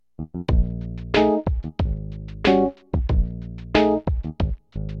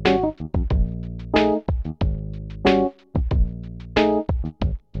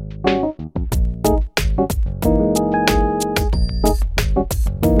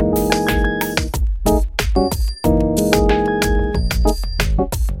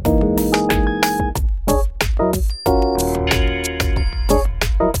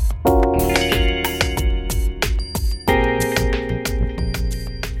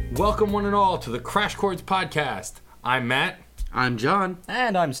Welcome one and all to the Crash Chords Podcast. I'm Matt. I'm John.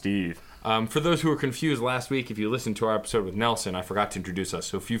 And I'm Steve. For those who were confused last week, if you listened to our episode with Nelson, I forgot to introduce us.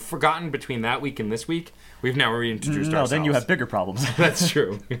 So if you've forgotten between that week and this week, we've now reintroduced ourselves. No, then you have bigger problems. That's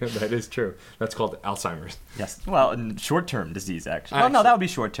true. That is true. That's called Alzheimer's. Yes. Well, short-term disease, actually. Well, no, that would be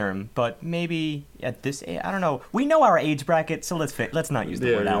short-term, but maybe at this age, I don't know. We know our age bracket, so let's not use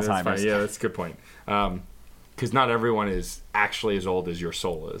the word Alzheimer's. That's fine. Yeah, that's a good point. Because not everyone is actually as old as your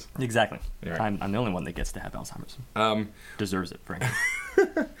soul is. Exactly. Right. I'm the only one that gets to have Alzheimer's. Deserves it, frankly.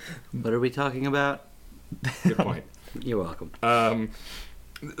 What are we talking about? Good point. You're welcome.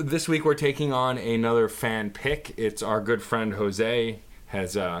 This week we're taking on another fan pick. It's our good friend Jose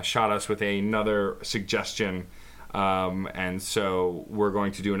has shot us with another suggestion. And so we're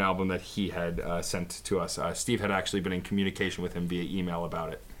going to do an album that he had sent to us. Steve had actually been in communication with him via email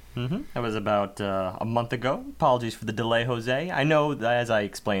about it. Mm-hmm. That was about a month ago. Apologies for the delay, Jose. I know that, as I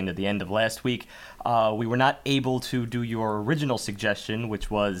explained at the end of last week, we were not able to do your original suggestion,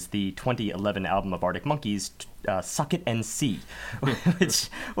 which was the 2011 album of Arctic Monkeys, Suck It and See. Which,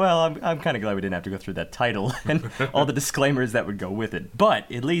 well, I'm kind of glad we didn't have to go through that title and all the disclaimers that would go with it.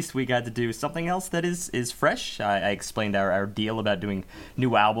 But at least we got to do something else that is fresh. I explained our deal about doing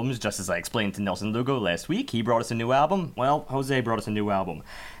new albums, just as I explained to Nelson Lugo last week. He brought us a new album. Well, Jose brought us a new album.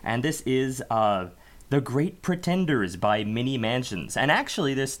 And this is The Great Pretenders by Mini Mansions. And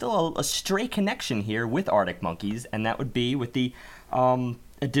actually, there's still a stray connection here with Arctic Monkeys, and that would be with the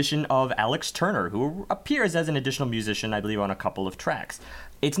addition of Alex Turner, who appears as an additional musician, I believe, on a couple of tracks.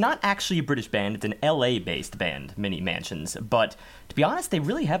 It's not actually a British band, it's an LA-based band, Mini Mansions, but to be honest, they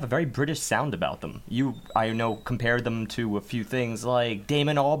really have a very British sound about them. I know, compared them to a few things like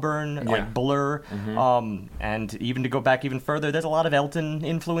Damon Albarn, like Blur, and even to go back even further, there's a lot of Elton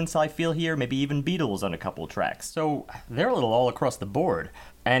influence, I feel here, maybe even Beatles on a couple of tracks. So they're a little all across the board.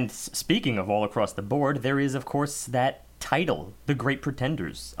 And speaking of all across the board, there is, of course, that title, The Great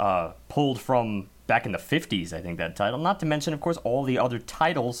Pretenders, pulled from back in the 50s, I think, that title. Not to mention, of course, all the other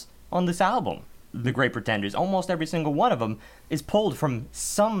titles on this album. The Great Pretenders, almost every single one of them is pulled from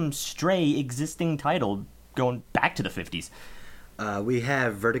some stray existing title going back to the 50s. We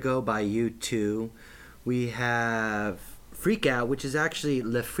have Vertigo by U2. We have Freak Out, which is actually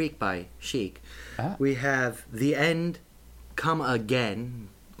Le Freak by Chic. We have The End, Come Again,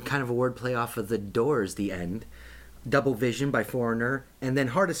 kind of a wordplay off of The Doors' The End. Double Vision by Foreigner, and then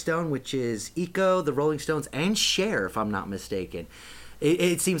Heart of Stone, which is Eco, the Rolling Stones, and Cher, if I'm not mistaken.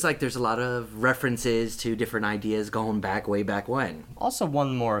 It seems like there's a lot of references to different ideas going back, way back when. Also,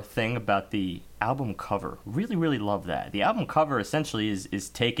 one more thing about the album cover. Really, really love that. The album cover essentially is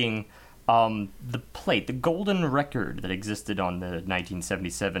taking the plate, the golden record that existed on the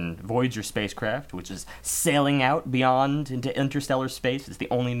 1977 Voyager spacecraft, which is sailing out beyond into interstellar space. It's the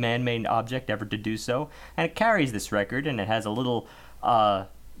only man-made object ever to do so. And it carries this record, and it has a little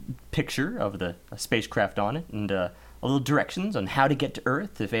picture of the spacecraft on it, and a little directions on how to get to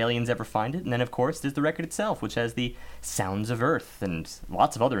Earth if aliens ever find it. And then, of course, there's the record itself, which has the sounds of Earth and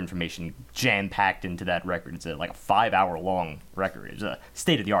lots of other information jam-packed into that record. It's like a 5-hour-long record. It's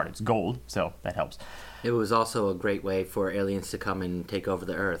state-of-the-art. It's gold, so that helps. It was also a great way for aliens to come and take over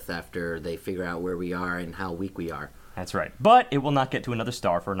the Earth after they figure out where we are and how weak we are. That's right. But it will not get to another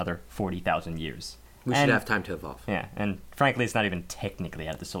star for another 40,000 years. We should have time to evolve. Yeah, and frankly, it's not even technically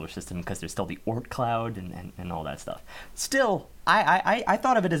out of the solar system because there's still the Oort cloud and all that stuff. Still, I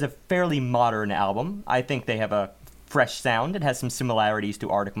thought of it as a fairly modern album. I think they have a fresh sound. It has some similarities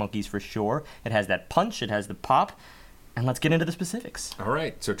to Arctic Monkeys for sure. It has that punch. It has the pop. And let's get into the specifics. All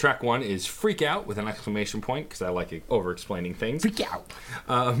right, so track 1 is Freak Out with an exclamation point because I like over-explaining things. Freak out.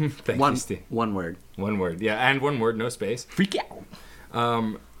 Thank you, Steve. One word. One word, yeah, and one word, no space. Freak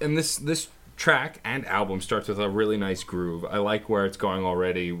out. And this track and album starts with a really nice groove. I like where it's going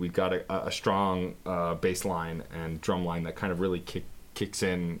already. We've got a strong bass line and drum line that kind of really kicks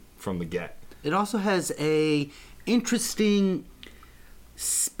in from the get. It also has a interesting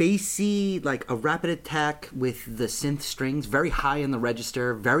spacey, like a rapid attack with the synth strings, very high in the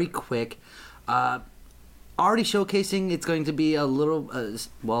register, very quick. already showcasing it's going to be a little,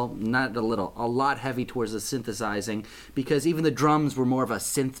 not a little, a lot heavy towards the synthesizing, because even the drums were more of a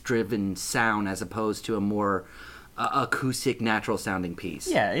synth-driven sound as opposed to a more acoustic, natural-sounding piece.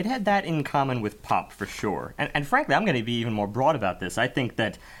 Yeah, it had that in common with pop, for sure. And frankly, I'm going to be even more broad about this. I think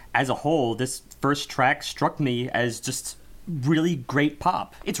that, as a whole, this first track struck me as just really great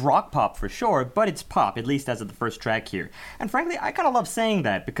pop. It's rock pop for sure, but it's pop, at least as of the first track here. And frankly, I kind of love saying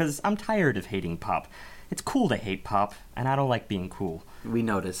that because I'm tired of hating pop. It's cool to hate pop, and I don't like being cool. We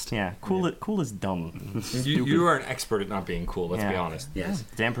noticed. Yeah, cool is dumb. You are an expert at not being cool, let's be honest. Yes.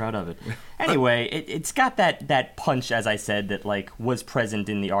 Damn proud of it. Anyway, it's got that punch, as I said, that like was present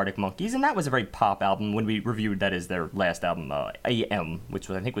in the Arctic Monkeys, and that was a very pop album when we reviewed, that is, their last album, AM, which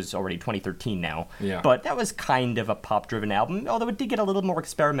I think was already 2013 now. Yeah. But that was kind of a pop-driven album, although it did get a little more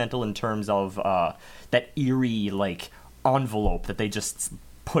experimental in terms of that eerie, like, envelope that they just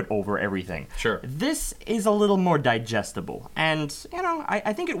put over everything. Sure. This is a little more digestible, and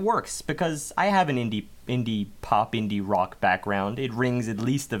I think it works because I have an indie pop, indie rock background. It rings at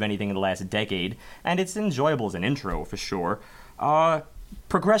least of anything in the last decade, and it's enjoyable as an intro for sure.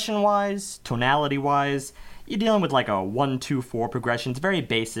 Progression-wise, tonality-wise, you're dealing with like a 1-2-4 progression. It's very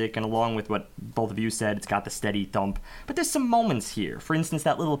basic, and along with what both of you said, it's got the steady thump. But there's some moments here. For instance,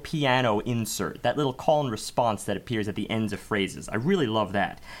 that little piano insert, that little call and response that appears at the ends of phrases. I really love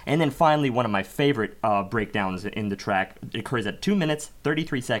that. And then finally, one of my favorite breakdowns in the track. It occurs at 2 minutes,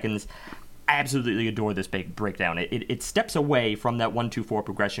 33 seconds. I absolutely adore this breakdown. It steps away from that 1-2-4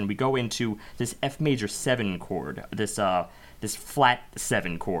 progression. We go into this F major 7 chord, this flat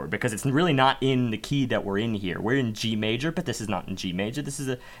 7 chord, because it's really not in the key that we're in here. We're in G major, but this is not in G major. This is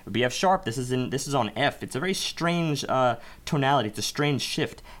a B F sharp. This is on F. It's a very strange tonality. It's a strange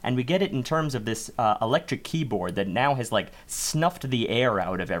shift, and we get it in terms of this electric keyboard that now has like snuffed the air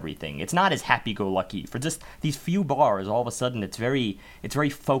out of everything. It's not as happy-go-lucky. For just these few bars, all of a sudden it's very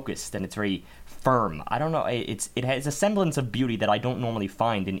focused and it's very firm. I don't know. It has a semblance of beauty that I don't normally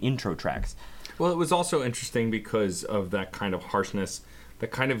find in intro tracks. Well, it was also interesting because of that kind of harshness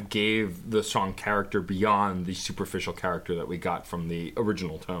that kind of gave the song character beyond the superficial character that we got from the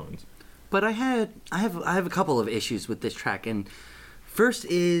original tones. But I have a couple of issues with this track, and first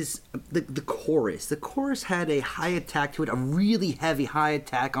is the chorus. The chorus had a high attack to it, a really heavy high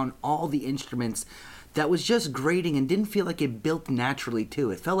attack on all the instruments that was just grating and didn't feel like it built naturally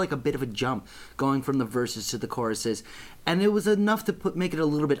to it. It felt like a bit of a jump going from the verses to the choruses, and it was enough to make it a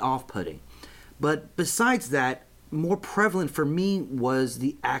little bit off-putting. But besides that, more prevalent for me was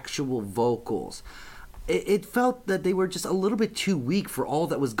the actual vocals. It felt that they were just a little bit too weak for all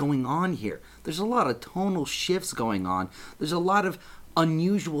that was going on here. There's a lot of tonal shifts going on. There's a lot of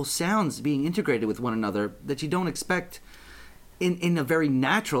unusual sounds being integrated with one another that you don't expect in a very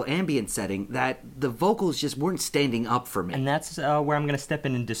natural ambient setting, that the vocals just weren't standing up for me. And that's where I'm going to step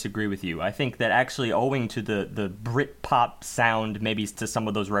in and disagree with you. I think that actually owing to the Brit pop sound, maybe to some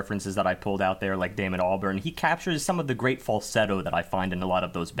of those references that I pulled out there, like Damon Albarn, he captures some of the great falsetto that I find in a lot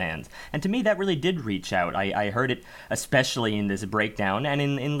of those bands. And to me, that really did reach out. I heard it especially in this breakdown and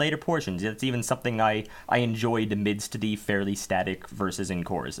in later portions. It's even something I enjoyed amidst the fairly static verses and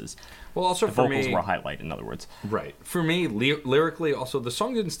choruses. Well, also the for vocals me, were a highlight, in other words. Right. For me, lyrically, also, the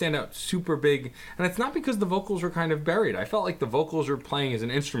song didn't stand out super big, and it's not because the vocals were kind of buried. I felt like the vocals were playing as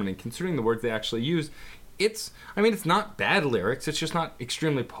an instrument, and considering the words they actually used, it's not bad lyrics, it's just not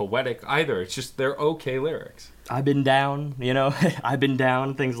extremely poetic either. It's just, they're okay lyrics. I've been down, I've been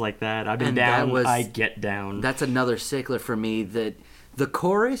down, things like that. I've been And down, I get down. That's another stickler for me, that the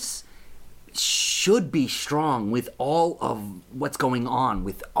chorus should be strong with all of what's going on,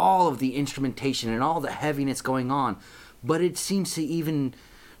 with all of the instrumentation and all the heaviness going on, but it seems to even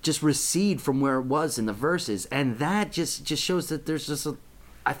just recede from where it was in the verses, and that just shows that there's just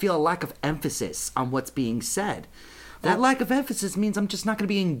I feel a lack of emphasis on what's being said. That lack of emphasis means I'm just not going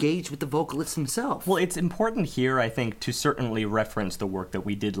to be engaged with the vocalist himself. Well, it's important here, I think, to certainly reference the work that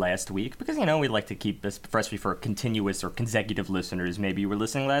we did last week, because, we like to keep this, especially for continuous or consecutive listeners. Maybe you were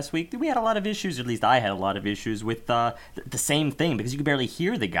listening last week. We had a lot of issues, or at least I had a lot of issues with the same thing, because you could barely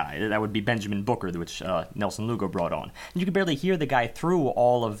hear the guy. That would be Benjamin Booker, which Nelson Lugo brought on. And you could barely hear the guy through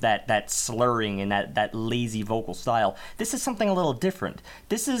all of that slurring and that lazy vocal style. This is something a little different.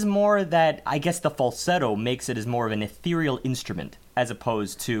 This is more that, I guess the falsetto makes it as more of an ethereal instrument as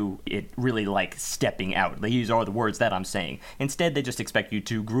opposed to it really like stepping out. These are the words that I'm saying. Instead, they just expect you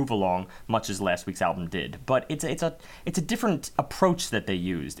to groove along, much as last week's album did. But it's a different approach that they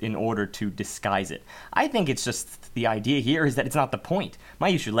used in order to disguise it. I think it's just the idea here is that it's not the point. My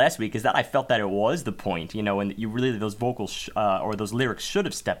issue last week is that I felt that it was the point, and you really those vocals or those lyrics should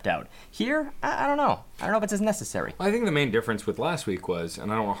have stepped out. Here, I don't know. I don't know if it's as necessary. I think the main difference with last week was,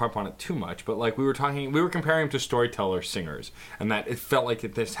 and I don't want to harp on it too much, but like we were comparing them to storyteller singers, and that it felt like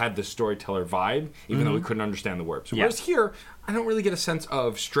this had the storyteller vibe, even though we couldn't understand the words. Whereas here, I don't really get a sense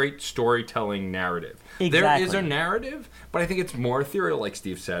of straight storytelling narrative. Exactly. There is a narrative, but I think it's more ethereal, like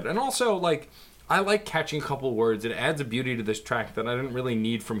Steve said, and also like. I like catching a couple words. It adds a beauty to this track that I didn't really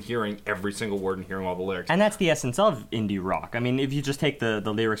need from hearing every single word and hearing all the lyrics. And that's the essence of indie rock. I mean, if you just take the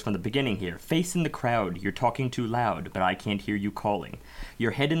lyrics from the beginning here. Face in the crowd, you're talking too loud, but I can't hear you calling.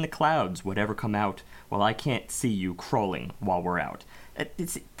 Your head in the clouds, whatever come out, well, I can't see you crawling while we're out.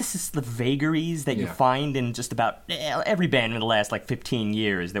 This is the vagaries that you find in just about every band in the last, 15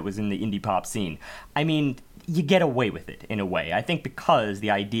 years that was in the indie pop scene. I mean, you get away with it, in a way. I think because the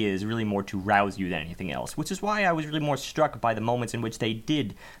idea is really more to rouse you than anything else, which is why I was really more struck by the moments in which they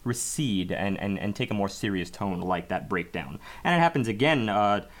did recede and take a more serious tone, like that breakdown. And it happens again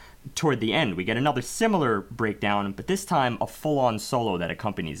toward the end. We get another similar breakdown, but this time a full-on solo that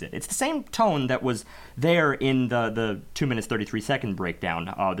accompanies it. It's the same tone that was there in the 2 minutes 33 second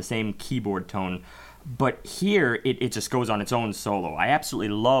breakdown, the same keyboard tone. But here, it just goes on its own solo. I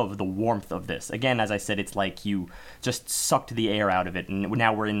absolutely love the warmth of this. Again, as I said, it's like you just sucked the air out of it, and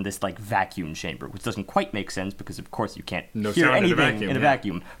now we're in this, vacuum chamber, which doesn't quite make sense, because, of course, you can't hear anything in a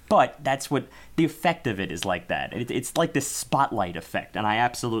vacuum. But that's what the effect of it is like that. It's like this spotlight effect, and I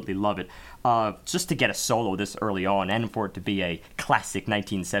absolutely love it. Just to get a solo this early on, and for it to be a classic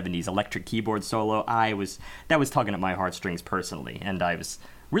 1970s electric keyboard solo, that was tugging at my heartstrings personally, and I was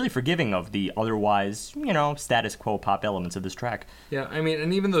really forgiving of the otherwise, status quo pop elements of this track. Yeah, I mean,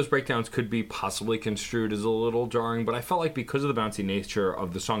 and even those breakdowns could be possibly construed as a little jarring, but I felt like because of the bouncy nature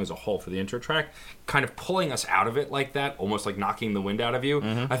of the song as a whole for the intro track, kind of pulling us out of it like that, almost like knocking the wind out of you,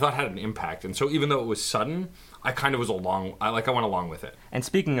 I thought had an impact. And so even though it was sudden, I kind of was I went along with it. And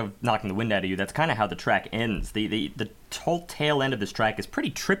speaking of knocking the wind out of you, that's kind of how the track ends. The whole tail end of this track is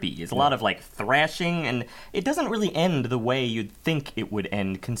pretty trippy. It's a lot of thrashing, and it doesn't really end the way you'd think it would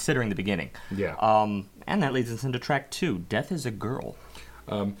end, considering the beginning. Yeah. And that leads us into track 2, Death is a Girl.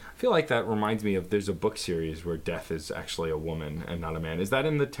 I feel like that reminds me of there's a book series where Death is actually a woman and not a man. Is that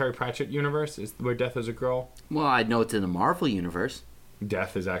in the Terry Pratchett universe? Where Death is a girl? Well, I know it's in the Marvel universe.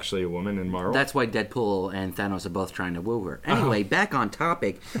 Death is actually a woman in Marvel? That's why Deadpool and Thanos are both trying to woo her. Anyway, back on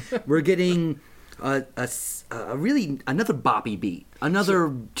topic. We're getting a really another boppy beat.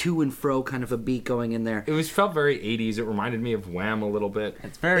 Another to and fro kind of a beat going in there. It felt very 80s. It reminded me of Wham a little bit.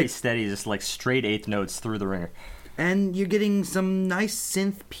 It's very steady, just straight eighth notes through the ringer. And you're getting some nice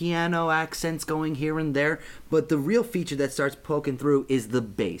synth piano accents going here and there, but the real feature that starts poking through is the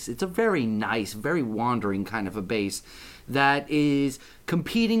bass. It's a very nice, very wandering kind of a bass that is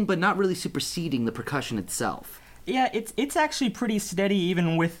competing but not really superseding the percussion itself. Yeah, it's actually pretty steady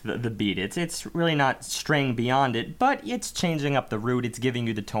even with the beat. It's really not straying beyond it, but it's changing up the root. It's giving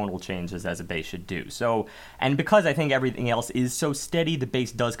you the tonal changes as a bass should do. So, and because I think everything else is so steady, the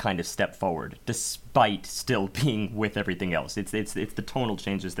bass does kind of step forward, despite still being with everything else. It's the tonal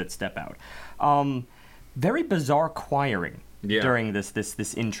changes that step out. Very bizarre choiring during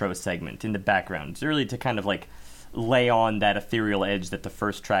this intro segment in the background. It's really to kind of lay on that ethereal edge that the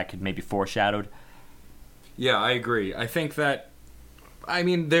first track had maybe foreshadowed. Yeah, I agree. I think that, I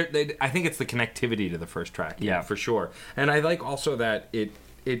think it's the connectivity to the first track. Yeah, for sure. And I like also that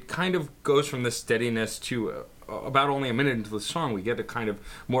it kind of goes from the steadiness to about only a minute into the song, we get a kind of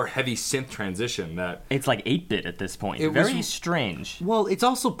more heavy synth transition that... It's like 8-bit at this point. Very strange. Well, it's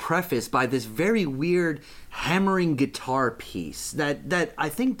also prefaced by this very weird hammering guitar piece that I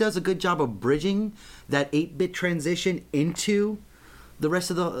think does a good job of bridging that 8-bit transition into the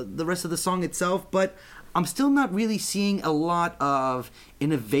rest of the song itself, but I'm still not really seeing a lot of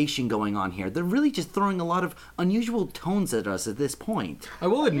innovation going on here. They're really just throwing a lot of unusual tones at us at this point. I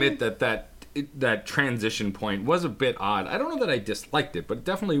will admit that transition point was a bit odd. I don't know that I disliked it, but it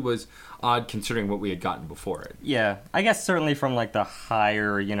definitely was odd considering what we had gotten before it. Yeah, I guess certainly from the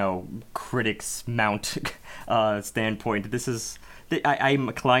higher, critics mount standpoint, this is... I'm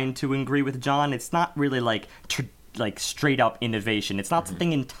inclined to agree with John. It's not really like straight up innovation. It's not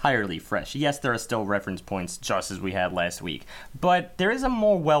something entirely fresh. Yes, there are still reference points just as we had last week, but there is a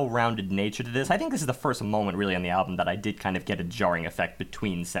more well-rounded nature to this. I think this is the first moment really on the album that I did kind of get a jarring effect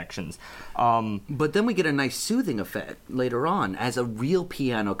between sections. But then we get a nice soothing effect later on as a real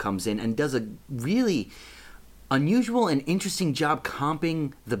piano comes in and does a really unusual and interesting job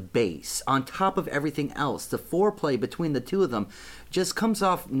comping the bass on top of everything else. The foreplay between the two of them just comes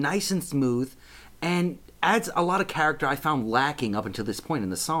off nice and smooth and adds a lot of character I found lacking up until this point in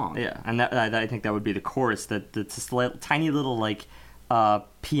the song. Yeah, and I think that would be the chorus, that's this tiny little like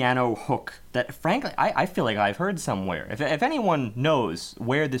piano hook that frankly I feel like I've heard somewhere. If anyone knows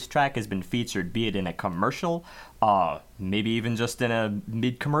where this track has been featured, be it in a commercial, maybe even just in a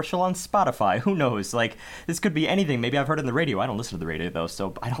mid-commercial on Spotify, who knows? Like, this could be anything. Maybe I've heard it on the radio. I don't listen to the radio though,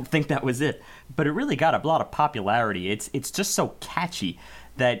 so I don't think that was it. But it really got a lot of popularity. It's just so catchy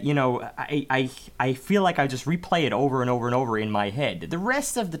that, you know, I feel like I just replay it over and over and over in my head. The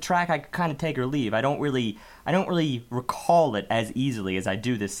rest of the track I could kind of take or leave. I don't really recall it as easily as I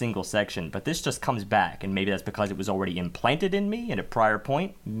do this single section, but this just comes back, and maybe that's because it was already implanted in me at a prior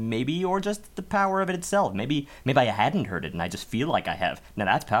point, maybe, or just the power of it itself. Maybe I hadn't heard it and I just feel like I have. Now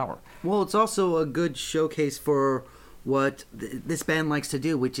that's power. Well, it's also a good showcase for what this band likes to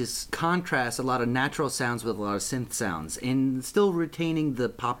do, which is contrast a lot of natural sounds with a lot of synth sounds and still retaining the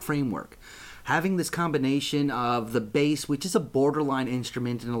pop framework. Having this combination of the bass, which is a borderline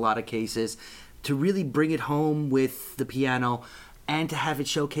instrument in a lot of cases, to really bring it home with the piano and to have it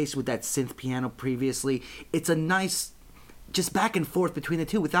showcased with that synth piano previously. It's a nice just back and forth between the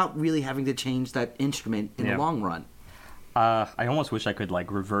two without really having to change that instrument in the long run. I almost wish I could, like,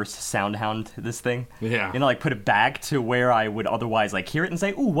 reverse soundhound this thing. Yeah. You know, like, put it back to where I would otherwise, like, hear it and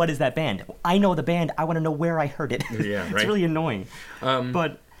say, ooh, what is that band? I know the band. I want to know where I heard it. Yeah, right. It's really annoying.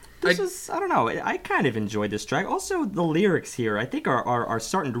 But this is, I don't know, I kind of enjoyed this track. Also, the lyrics here, I think, are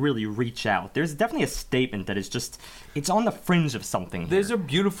starting to really reach out. There's definitely a statement that is just, it's on the fringe of something here. There's a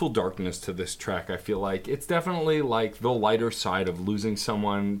beautiful darkness to this track, I feel like. It's definitely, like, the lighter side of losing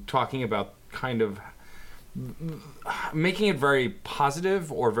someone, talking about kind of making it very positive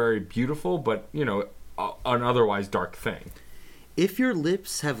or very beautiful, but, you know, an otherwise dark thing. If your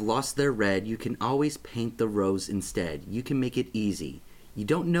lips have lost their red, you can always paint the rose instead. You can make it easy. You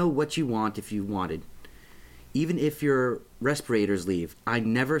don't know what you want if you wanted. Even if your respirators leave, I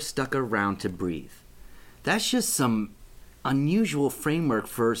never stuck around to breathe. That's just some unusual framework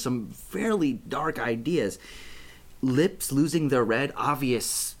for some fairly dark ideas. Lips losing their red,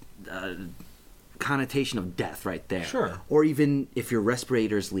 obvious connotation of death right there. Sure. Or even if your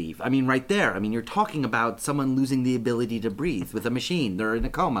respirators leave. I mean, right there. I mean, you're talking about someone losing the ability to breathe with a machine. They're in a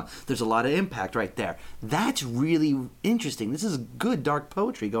coma. There's a lot of impact right there. That's really interesting. This is good dark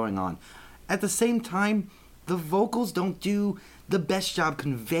poetry going on. At the same time, the vocals don't do the best job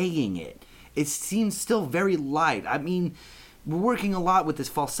conveying it. It seems still very light. I mean, we're working a lot with this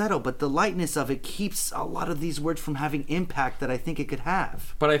falsetto, but the lightness of it keeps a lot of these words from having impact that I think it could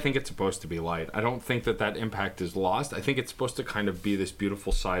have. But I think it's supposed to be light. I don't think that impact is lost. I think it's supposed to kind of be this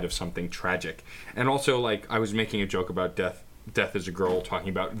beautiful side of something tragic. And also, like, I was making a joke about death as a girl, talking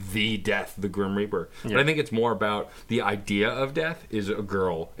about the death, the Grim Reaper. Yeah. But I think it's more about the idea of death is a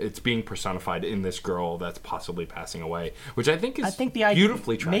girl. It's being personified in this girl that's possibly passing away, which I think is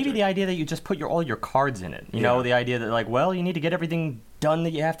beautifully tragic. Maybe the idea that you just put all your cards in it. You know, the idea that, like, well, you need to get everything done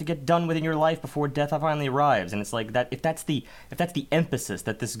that you have to get done within your life before death finally arrives. And it's like that. If that's the emphasis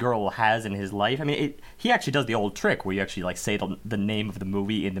that this girl has in his life, I mean, he actually does the old trick where you actually, like, say the name of the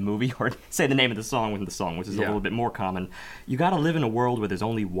movie in the movie, or say the name of the song within the song, which is a little bit more common. You got to live in a world where there's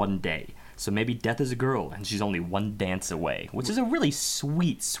only one day. So maybe death is a girl, and she's only one dance away, which is a really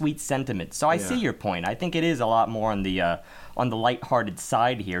sweet, sweet sentiment. So I see your point. I think it is a lot more on the lighthearted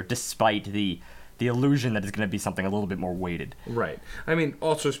side here, despite the illusion that it's going to be something a little bit more weighted. Right. I mean,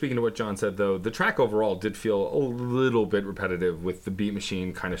 also speaking to what John said, though, the track overall did feel a little bit repetitive with the beat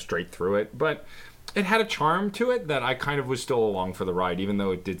machine kind of straight through it, but it had a charm to it that I kind of was still along for the ride, even though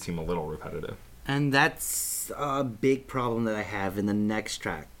it did seem a little repetitive. And that's a big problem that I have in the next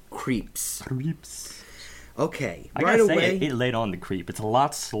track, Creeps. Okay, I gotta say, it laid on the creep. It's a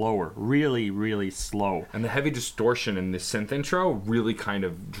lot slower, really, really slow. And the heavy distortion in the synth intro really kind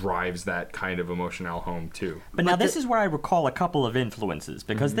of drives that kind of emotionale home, too. But now this is where I recall a couple of influences,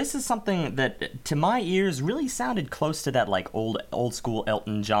 because this is something that, to my ears, really sounded close to that, like, old school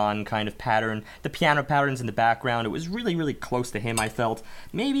Elton John kind of pattern. The piano patterns in the background, it was really, really close to him, I felt.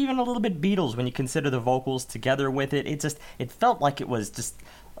 Maybe even a little bit Beatles when you consider the vocals together with it. It felt like it was just,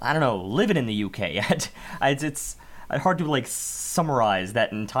 I don't know, living in the UK. hard to like summarize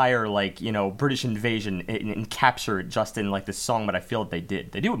that entire like British invasion and capture it just in like this song, but I feel that they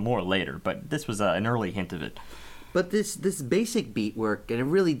did. They do it more later, but this was an early hint of it. But this basic beat work, and it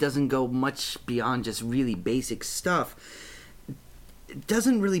really doesn't go much beyond just really basic stuff, it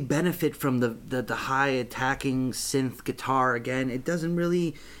doesn't really benefit from the high attacking synth guitar again. It doesn't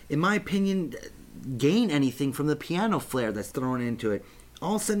really, in my opinion, gain anything from the piano flair that's thrown into it.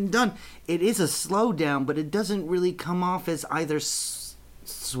 All said and done, it is a slowdown, but it doesn't really come off as either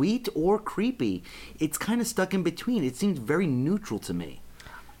sweet or creepy. It's kind of stuck in between. It seems very neutral to me.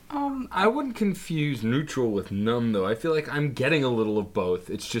 I wouldn't confuse neutral with numb, though. I feel like I'm getting a little of both.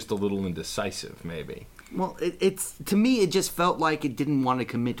 It's just a little indecisive, maybe. Well, it's to me, it just felt like it didn't want to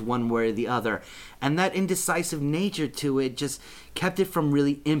commit to one way or the other. And that indecisive nature to it just kept it from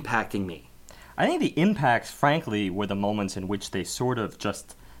really impacting me. I think the impacts, frankly, were the moments in which they sort of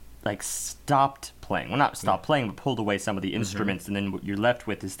just like stopped playing. Well, not stopped playing, but pulled away some of the instruments, and then what you're left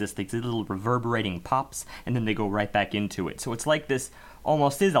with is this these little reverberating pops, and then they go right back into it. So it's like this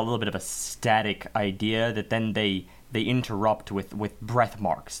almost is a little bit of a static idea that then they interrupt with breath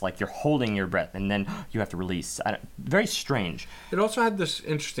marks, like you're holding your breath and then you have to release. Very strange. It also had this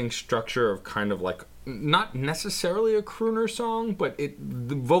interesting structure of kind of like not necessarily a crooner song, but it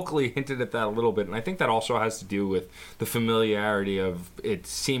vocally hinted at that a little bit, and I think that also has to do with the familiarity of it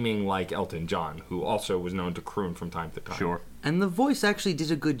seeming like Elton John, who also was known to croon from time to time. Sure. And the voice actually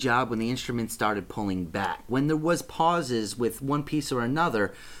did a good job when the instrument started pulling back. When there was pauses with one piece or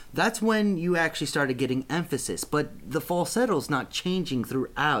another, that's when you actually started getting emphasis. But the falsetto's not changing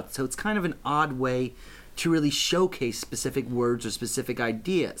throughout, so it's kind of an odd way to really showcase specific words or specific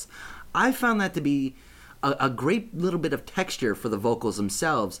ideas. I found that to be a great little bit of texture for the vocals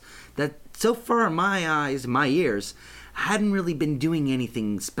themselves that so far in my eyes, my ears, hadn't really been doing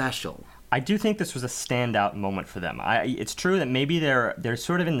anything special. I do think this was a standout moment for them. It's true that maybe they're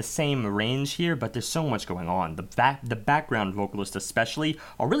sort of in the same range here, but there's so much going on. The background vocalists especially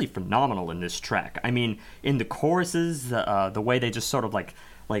are really phenomenal in this track. I mean, in the choruses, the way they just sort of like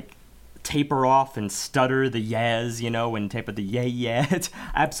taper off and stutter the yas, and taper the yeah.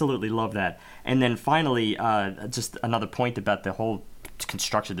 Absolutely love that. And then finally, just another point about the whole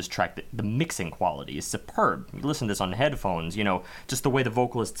construction of this track, the mixing quality is superb. You listen to this on headphones, just the way the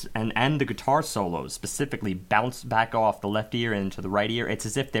vocalists and the guitar solos specifically bounce back off the left ear into the right ear. It's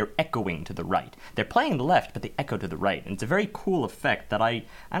as if they're echoing to the right. They're playing the left, but they echo to the right. And it's a very cool effect that I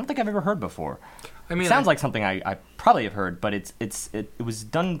don't think I've ever heard before. I mean, it sounds like something I probably have heard, but it was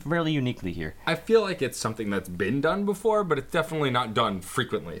done fairly uniquely here. I feel like it's something that's been done before, but it's definitely not done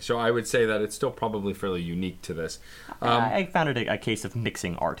frequently. So I would say that it's still probably fairly unique to this. I found it a case of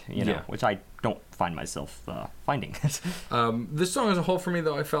mixing art, which I don't find myself finding. This song as a whole for me,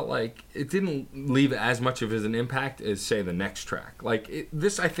 though, I felt like it didn't leave as much of an impact as, say, the next track.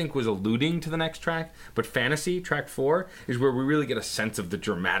 This, I think, was alluding to the next track, but Fantasy, track 4, is where we really get a sense of the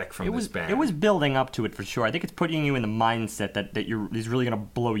dramatic from this band. It was building up to it for sure. I think it's putting you in the mindset that is really going to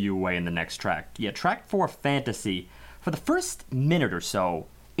blow you away in the next track. Yeah, track 4, Fantasy, for the first minute or so,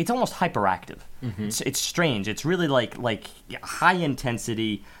 it's almost hyperactive. Mm-hmm. It's strange. It's really like high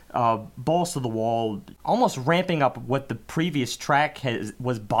intensity, balls to the wall, almost ramping up what the previous track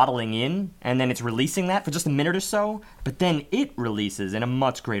was bottling in, and then it's releasing that for just a minute or so, but then it releases in a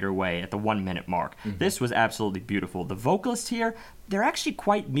much greater way at the 1 minute mark. Mm-hmm. This was absolutely beautiful. The vocalists here, they're actually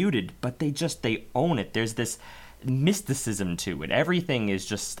quite muted, but they own it. There's this mysticism to it. Everything is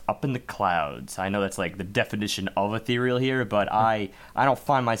just up in the clouds. I know that's like the definition of ethereal here, but I don't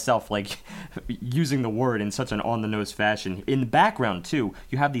find myself like using the word in such an on-the-nose fashion. In the background too,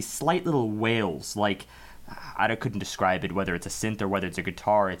 you have these slight little wails, like I couldn't describe it, whether it's a synth or whether it's a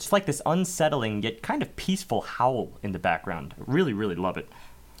guitar. It's like this unsettling yet kind of peaceful howl in the background. Really, really love it.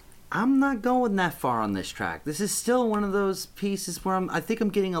 I'm not going that far on this track. This is still one of those pieces where I think I'm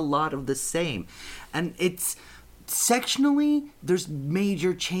getting a lot of the same. And it's sectionally, there's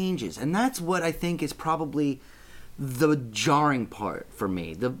major changes, and that's what I think is probably the jarring part for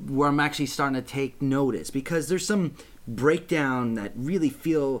me, where I'm actually starting to take notice, because there's some breakdown that really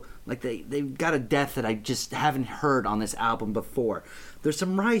feel like they've got a depth that I just haven't heard on this album before. There's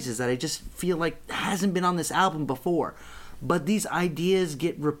some rises that I just feel like hasn't been on this album before, but these ideas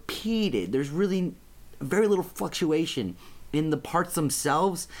get repeated. There's really very little fluctuation in the parts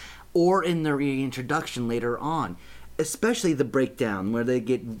themselves or in their introduction later on, especially the breakdown where they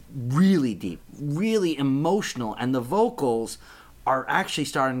get really deep, really emotional, and the vocals are actually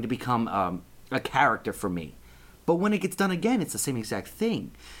starting to become a character for me. But when it gets done again, it's the same exact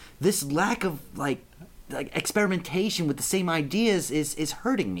thing. This lack of like experimentation with the same ideas is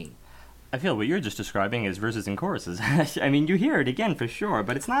hurting me. I feel what you're just describing is verses and choruses. I mean, you hear it again for sure,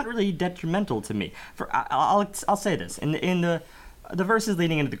 but it's not really detrimental to me. I'll say this in the verses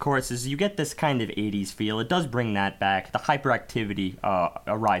leading into the choruses, you get this kind of 80s feel. It does bring that back. The hyperactivity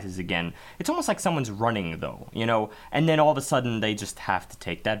arises again. It's almost like someone's running, though, you know, and then all of a sudden they just have to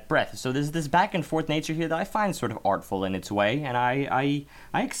take that breath. So there's this back and forth nature here that I find sort of artful in its way, and I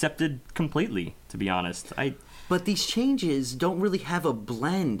accepted completely, to be honest. But these changes don't really have a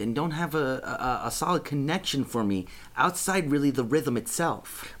blend and don't have a solid connection for me outside really the rhythm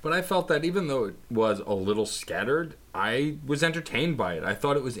itself. But I felt that even though it was a little scattered, I was entertained by it. I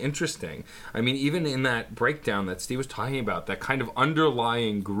thought it was interesting. I mean, even in that breakdown that Steve was talking about, that kind of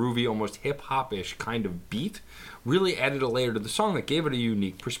underlying groovy, almost hip-hop-ish kind of beat really added a layer to the song that gave it a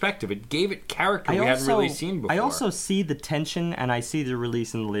unique perspective. It gave it character we hadn't really seen before. I also see the tension, and I see the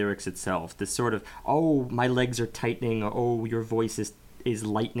release in the lyrics itself. This sort of, oh, my legs are tightening, oh, your voice is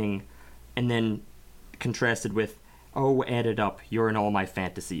lightening, and then contrasted with, oh, added up, you're in all my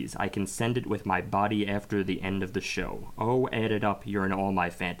fantasies. I can send it with my body after the end of the show. Oh, added up, you're in all my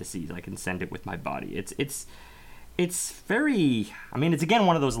fantasies. I can send it with my body. It's very, I mean, it's again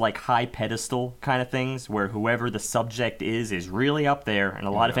one of those like high pedestal kind of things where whoever the subject is really up there and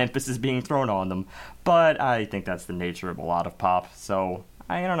a lot of emphasis being thrown on them. But I think that's the nature of a lot of pop. So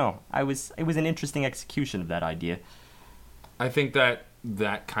I don't know. It was an interesting execution of that idea. I think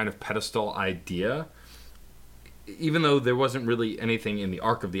that kind of pedestal idea, even though there wasn't really anything in the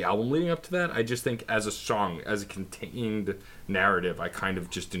arc of the album leading up to that, I just think as a song, as a contained narrative, I kind of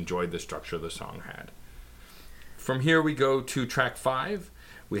just enjoyed the structure the song had. From here we go to track 5.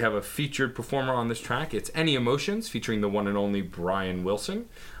 We have a featured performer on this track. It's Any Emotions, featuring the one and only Brian Wilson.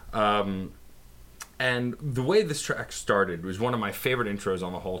 And the way this track started was one of my favorite intros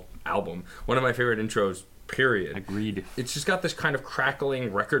on the whole album. One of my favorite intros, period. Agreed. It's just got this kind of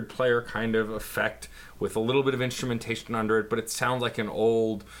crackling record player kind of effect with a little bit of instrumentation under it, but it sounds like an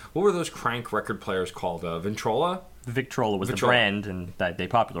old... What were those crank record players called? Victrola? Victrola was the brand, and they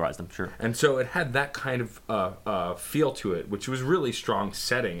popularized them, sure. And so it had that kind of feel to it, which was really strong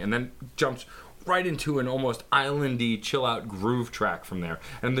setting, and then jumps right into an almost islandy, chill-out groove track from there.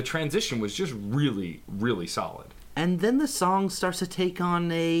 And the transition was just really, really solid. And then the song starts to take on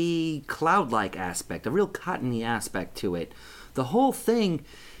a cloud-like aspect, a real cottony aspect to it. The whole thing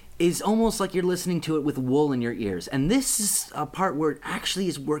is almost like you're listening to it with wool in your ears. And this is a part where it actually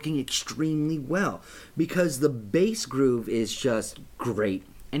is working extremely well because the bass groove is just great.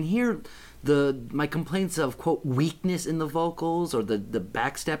 And here, my complaints of, quote, weakness in the vocals or the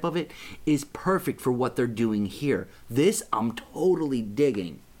backstep of it is perfect for what they're doing here. This I'm totally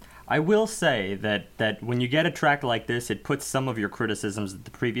digging. I will say that when you get a track like this, it puts some of your criticisms of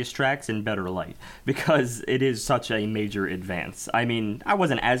the previous tracks in better light, because it is such a major advance. I mean, I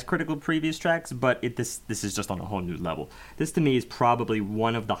wasn't as critical of previous tracks, but this is just on a whole new level. This, to me, is probably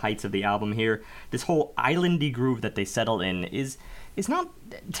one of the heights of the album here. This whole islandy groove that they settle in is not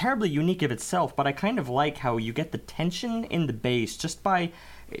terribly unique of itself, but I kind of like how you get the tension in the bass just by...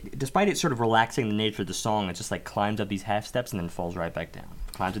 Despite it sort of relaxing the nature of the song, it just like climbs up these half steps and then falls right back down.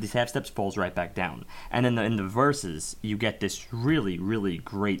 Climbs up these half steps, falls right back down. And then in the verses, you get this really, really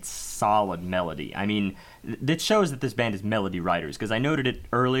great, solid melody. I mean, it shows that this band is melody writers, because I noted it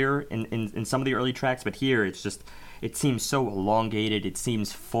earlier in some of the early tracks, but here it's just, it seems so elongated, it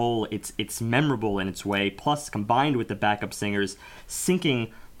seems full, it's memorable in its way, plus combined with the backup singers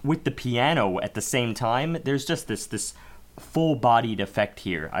syncing with the piano at the same time, there's just this full-bodied effect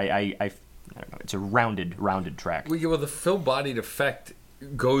here. I don't know. It's a rounded track. Well, the full-bodied effect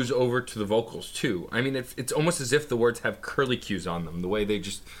goes over to the vocals too. I mean, it's almost as if the words have curlicues on them. The way they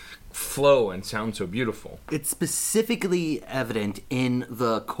just flow and sound so beautiful. It's specifically evident in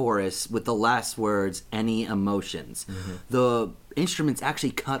the chorus with the last words, "Any emotions." Mm-hmm. The instruments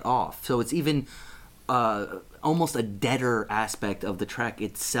actually cut off, so it's even almost a deader aspect of the track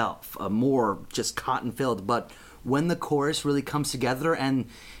itself, more just cotton-filled, but when the chorus really comes together, and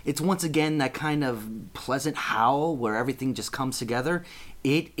it's once again that kind of pleasant howl where everything just comes together,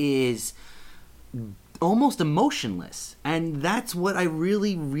 it is almost emotionless. And that's what I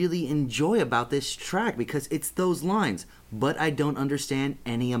really, really enjoy about this track, because it's those lines, "But I don't understand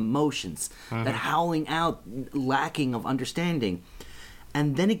any emotions." Mm-hmm. That howling out, lacking of understanding.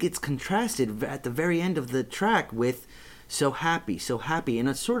 And then it gets contrasted at the very end of the track with so happy, in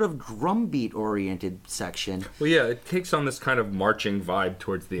a sort of drumbeat-oriented section. Well, yeah, it takes on this kind of marching vibe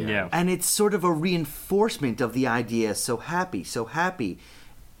towards the end. Yeah. And it's sort of a reinforcement of the idea, so happy.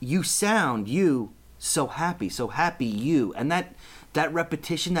 You sound, you, so happy, you. And that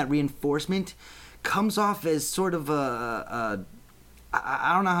repetition, that reinforcement, comes off as sort of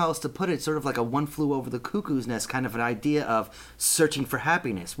I don't know how else to put it, sort of like a one flew over the cuckoo's nest kind of an idea of searching for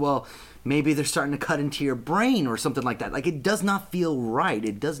happiness. Well, maybe they're starting to cut into your brain or something like that. Like, it does not feel right.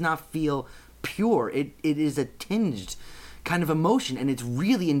 It does not feel pure. It is a tinged kind of emotion, and it's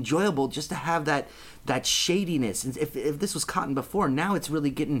really enjoyable just to have that shadiness. And if this was cotton before, now it's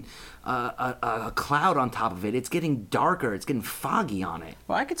really getting a cloud on top of it. It's getting darker. It's getting foggy on it.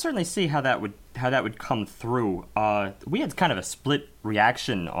 Well, I could certainly see how that would come through. We had kind of a split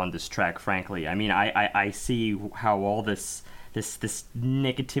reaction on this track, frankly. I mean, I see how all this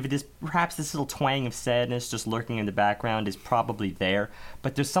negativity, perhaps this little twang of sadness just lurking in the background is probably there.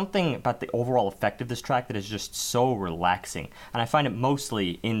 But there's something about the overall effect of this track that is just so relaxing. And I find it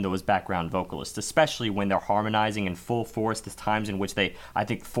mostly in those background vocalists, especially when they're harmonizing in full force. There's times in which I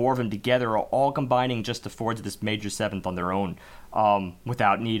think four of them together are all combining just to forge this major seventh on their own.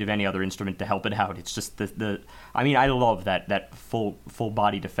 Without need of any other instrument to help it out. It's just I mean, I love that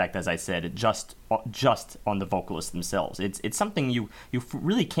full-bodied effect, as I said, just on the vocalists themselves. It's something you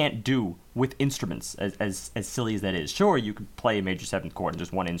really can't do with instruments, as silly as that is. Sure, you could play a major seventh chord in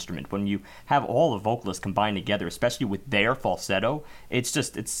just one instrument. When you have all the vocalists combined together, especially with their falsetto,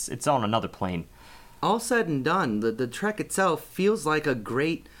 it's on another plane. All said and done, the track itself feels like a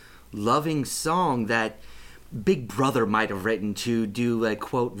great, loving song that Big Brother might have written to do a,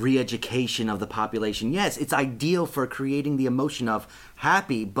 quote, re-education of the population. Yes, it's ideal for creating the emotion of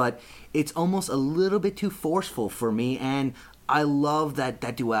happy, but it's almost a little bit too forceful for me, and I love that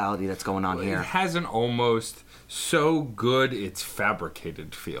duality that's going on here. It has an almost so good it's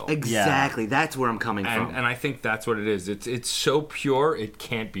fabricated feel. Exactly, that's where I'm coming from. And I think that's what it is. It's so pure it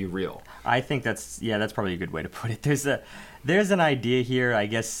can't be real. I think that's probably a good way to put it. There's an idea here, I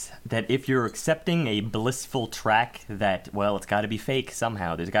guess, that if you're accepting a blissful track, that, well, it's got to be fake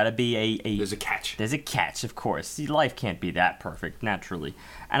somehow. There's got to be There's a catch. There's a catch, of course. See, life can't be that perfect, naturally.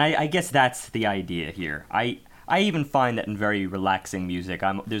 And I guess that's the idea here. I even find that in very relaxing music,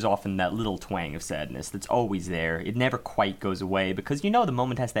 there's often that little twang of sadness that's always there. It never quite goes away because the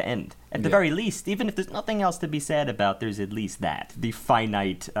moment has to end. At the very least, even if there's nothing else to be sad about, there's at least that. The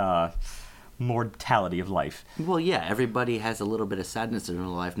finite mortality of life. Well, yeah, everybody has a little bit of sadness in their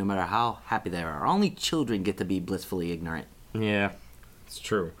life, no matter how happy they are. Only children get to be blissfully ignorant. Yeah. It's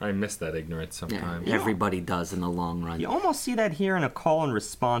true. I miss that ignorance sometimes. Yeah, everybody does in the long run. You almost see that here in a call and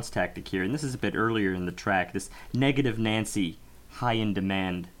response tactic here, and this is a bit earlier in the track, this negative Nancy, high in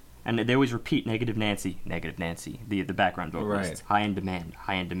demand. And they always repeat negative Nancy, the background vocalist. Right. High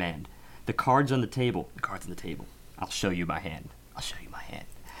in demand. The cards on the table. I'll show you my hand.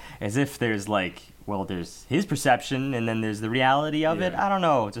 As if there's there's his perception and then there's the reality of it. I don't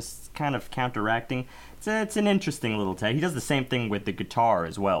know, just kind of counteracting. It's an interesting little take. He does the same thing with the guitar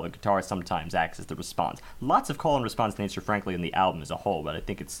as well. The guitar sometimes acts as the response. Lots of call and response nature, frankly, in the album as a whole, but I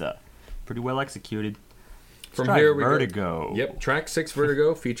think it's pretty well executed. From here we Vertigo. Go. Yep, track 6,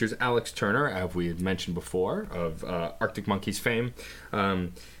 Vertigo, features Alex Turner, as we had mentioned before, of Arctic Monkeys fame. I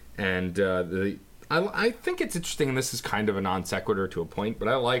think it's interesting, and this is kind of a non sequitur to a point, but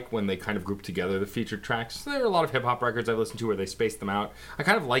I like when they kind of group together the featured tracks. There are a lot of hip-hop records I've listened to where they space them out. I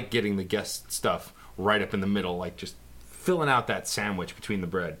kind of like getting the guest stuff right up in the middle, like just filling out that sandwich between the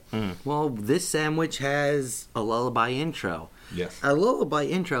bread. Well, this sandwich has a lullaby intro. Yes. A lullaby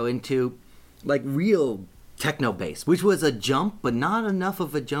intro into, real techno bass, which was a jump, but not enough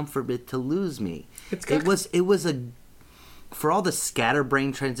of a jump for it to lose me. It was a... For all the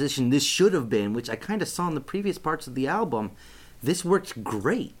scatterbrain transition this should have been, which I kind of saw in the previous parts of the album, this worked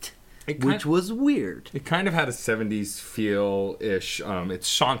great, which was weird. It kind of had a 70s feel-ish. It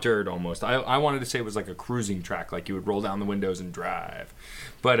sauntered almost. I wanted to say it was like a cruising track, like you would roll down the windows and drive.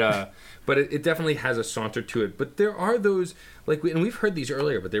 But it definitely has a saunter to it. But there are those, and we've heard these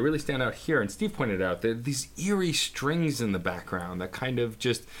earlier, but they really stand out here. And Steve pointed out that these eerie strings in the background that kind of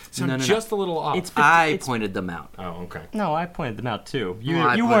just sound a little off. I pointed them out. Oh, okay. No, I pointed them out too. You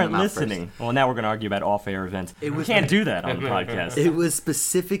you weren't listening. Well, now we're going to argue about off-air events. We can't do that on the podcast. It was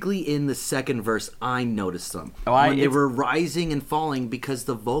specifically in the second verse I noticed them. When they were rising and falling because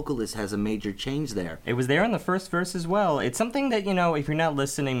the vocalist has a major change there. It was there in the first verse as well. It's something that, if you're not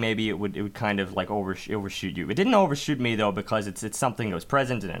listening, maybe it would kind of overshoot you. It didn't overshoot me though, because it's something that was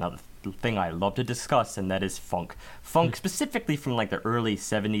present in another thing I love to discuss, and that is funk. Funk specifically from the early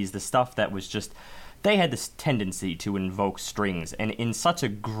 70s, the stuff that was just, they had this tendency to invoke strings, and in such a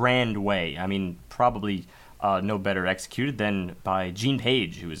grand way. I mean, probably no better executed than by Gene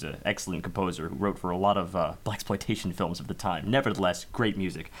Page, who is an excellent composer who wrote for a lot of blaxploitation films of the time. Nevertheless, great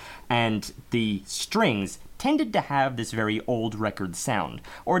music. And the strings tended to have this very old record sound,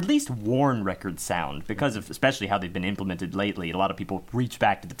 or at least worn record sound, because of especially how they've been implemented lately. A lot of people reach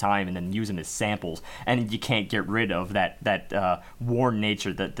back to the time and then use them as samples, and you can't get rid of that worn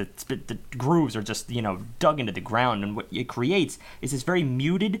nature. The grooves are just, dug into the ground, and what it creates is this very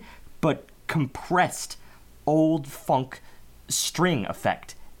muted but compressed old funk string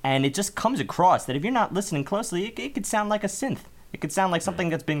effect. And it just comes across that if you're not listening closely, it could sound like a synth. It could sound like something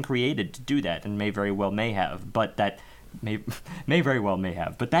that's been created to do that, and may very well may have. But that may very well may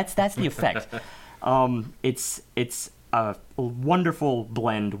have. But that's the effect. It's a wonderful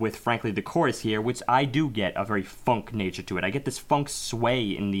blend with, frankly, the chorus here, which I do get a very funk nature to it. I get this funk sway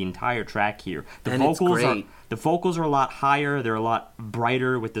in the entire track here. The vocals are a lot higher. They're a lot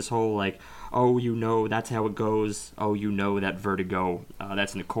brighter with this whole oh, that's how it goes. Oh, that vertigo.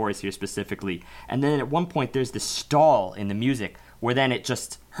 That's in the chorus here specifically. And then at one point there's this stall in the music where then it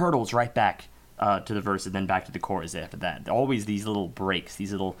just hurtles right back to the verse and then back to the chorus after that. Always these little breaks,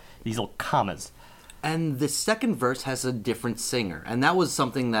 these little commas. And the second verse has a different singer, and that was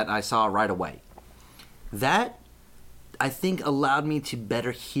something that I saw right away. That, I think, allowed me to better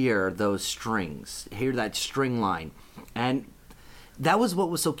hear those strings, hear that string line. And that was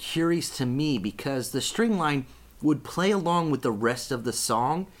what was so curious to me, because the string line would play along with the rest of the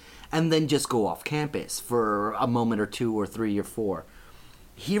song and then just go off campus for a moment or two or three or four.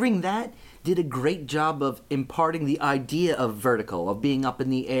 Hearing that did a great job of imparting the idea of vertical, of being up in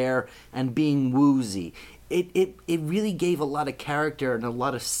the air and being woozy. It really gave a lot of character and a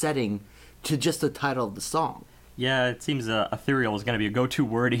lot of setting to just the title of the song. Yeah, it seems ethereal is going to be a go-to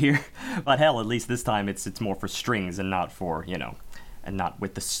word here, but hell, at least this time it's more for strings and not for, and not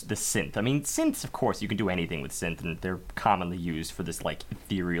with the synth. I mean, synths, of course, you can do anything with synth, and they're commonly used for this,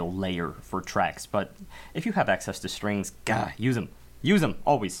 ethereal layer for tracks. But if you have access to strings, use them. Use them,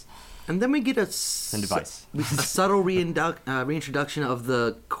 always. And then we get a subtle reintroduction of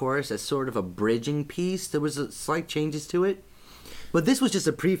the chorus as sort of a bridging piece. There was slight changes to it. But this was just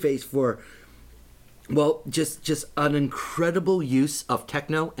a preface for, just an incredible use of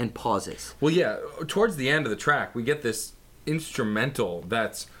techno and pauses. Well, yeah, towards the end of the track, we get this instrumental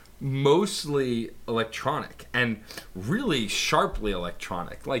that's mostly electronic and really sharply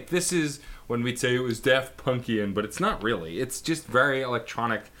electronic. This is when we'd say it was Daft Punkian, but it's not really. It's just very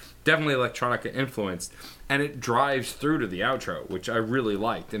electronic, definitely electronic influenced, and it drives through to the outro, which I really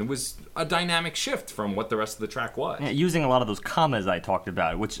liked, and it was a dynamic shift from what the rest of the track was. Yeah, using a lot of those commas I talked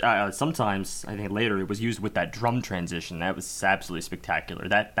about, which sometimes, I think later, it was used with that drum transition. That was absolutely spectacular.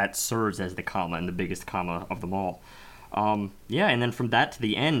 That serves as the comma, and the biggest comma of them all. And then from that to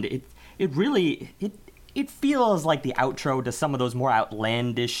the end, it feels like the outro to some of those more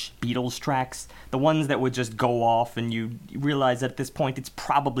outlandish Beatles tracks, the ones that would just go off and you realize that at this point it's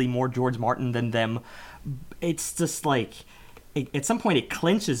probably more George Martin than them. It's just at some point it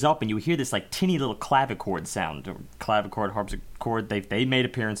clinches up and you hear this tinny little clavichord sound, or clavichord, harpsichord. They made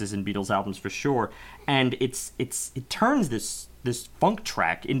appearances in Beatles albums for sure, and it turns this funk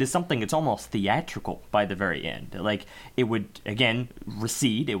track into something that's almost theatrical by the very end. It would, again,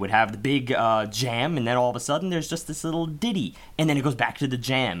 recede. It would have the big jam, and then all of a sudden there's just this little ditty, and then it goes back to the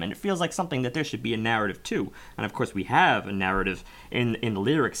jam, and it feels like something that there should be a narrative to. And of course we have a narrative in the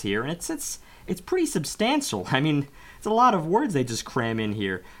lyrics here, and it's pretty substantial. I mean, it's a lot of words they just cram in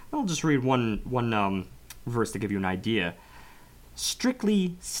here. I'll just read one verse to give you an idea.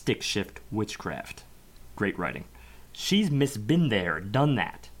 Strictly stick shift witchcraft. Great writing. She's been there, done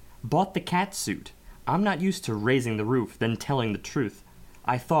that. Bought the cat suit. I'm not used to raising the roof, then telling the truth.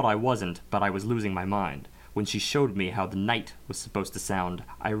 I thought I wasn't, but I was losing my mind. When she showed me how the night was supposed to sound,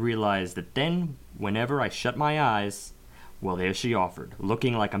 I realized that then, whenever I shut my eyes, well, there she offered,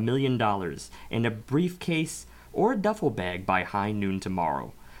 looking like $1 million, in a briefcase or a duffel bag by high noon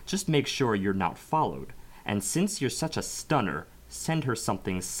tomorrow. Just make sure you're not followed. And since you're such a stunner, send her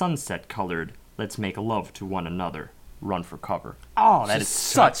something sunset-colored. Let's make love to one another. Run for cover. Oh, that is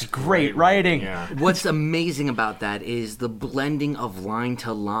such great writing. Yeah. What's amazing about that is the blending of line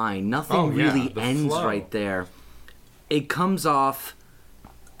to line. Nothing really ends flow. Right there. It comes off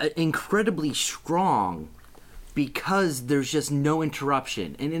incredibly strong because there's just no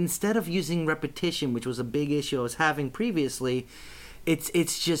interruption. And instead of using repetition, which was a big issue I was having previously, it's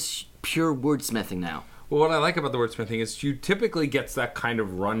just pure wordsmithing now. Well, what I like about the wordsmithing is you typically get that kind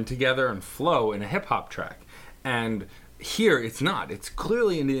of run together and flow in a hip-hop track. And here, it's not. It's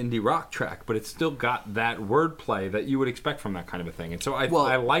clearly an indie rock track, but it's still got that wordplay that you would expect from that kind of a thing. And so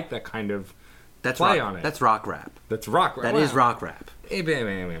I like that kind of play on it. That's rock rap. That's rock rap. That is rock rap.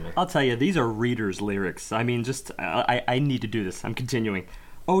 I'll tell you, these are readers' lyrics. I mean, I need to do this. I'm continuing.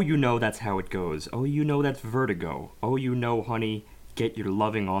 Oh, you know that's how it goes. Oh, you know that's vertigo. Oh, you know, honey, get your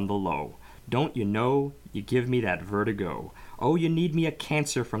loving on the low. Don't you know you give me that vertigo? Oh, you need me a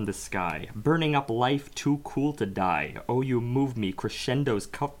cancer from the sky, burning up life too cool to die. Oh, you move me, crescendos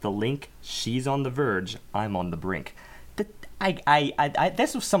cut the link. She's on the verge, I'm on the brink.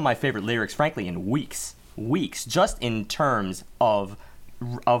 This was some of my favorite lyrics, frankly, in weeks, just in terms of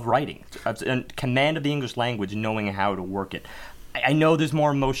writing, and command of the English language, knowing how to work it. I know there's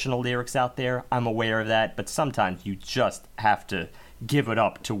more emotional lyrics out there. I'm aware of that, but sometimes you just have to give it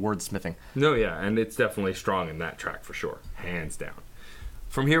up to wordsmithing. No, yeah, and it's definitely strong in that track for sure, hands down.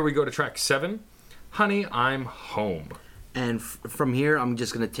 From here we go to track 7, Honey, I'm Home. And from here, I'm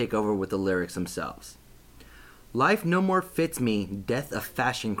just going to take over with the lyrics themselves. Life no more fits me, death a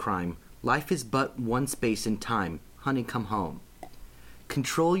fashion crime. Life is but one space in time. Honey, come home.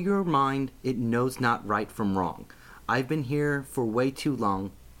 Control your mind, it knows not right from wrong. I've been here for way too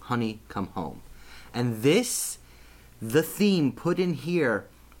long. Honey, come home. And this, the theme put in here,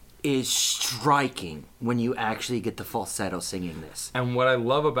 is striking when you actually get the falsetto singing this. And what I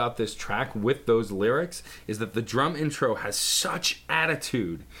love about this track with those lyrics is that the drum intro has such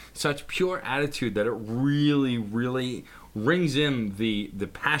attitude, such pure attitude, that it really, really rings in the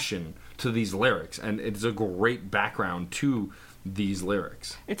passion to these lyrics. And it's a great background to these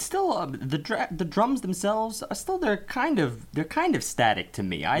lyrics. It's still the drums themselves are still they're kind of static to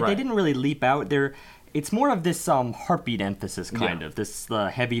me. Right. They didn't really leap out. It's more of this heartbeat emphasis kind of this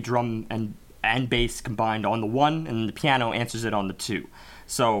heavy drum and bass combined on the one, and the piano answers it on the two.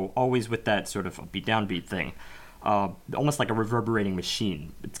 So always with that sort of beat downbeat thing, almost like a reverberating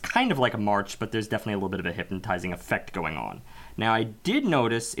machine. It's kind of like a march, but there's definitely a little bit of a hypnotizing effect going on. Now, I did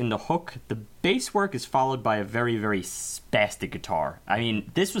notice in the hook, the bass work is followed by a very, very spastic guitar. I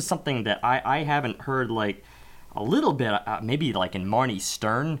mean, this was something that I haven't heard, like, a little bit, maybe like in Marnie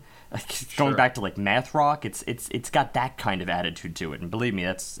Stern, going back to like math rock. It's got that kind of attitude to it. And believe me,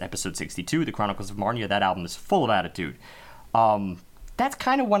 that's episode 62, The Chronicles of Marnia. That album is full of attitude. That's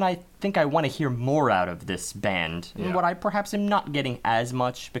kind of when I think I want to hear more out of this band. Yeah. And what I perhaps am not getting as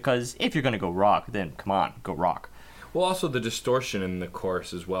much, because if you're going to go rock, then come on, go rock. Well, also the distortion in the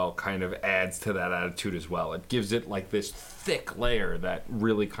chorus as well kind of adds to that attitude as well. It gives it like this thick layer that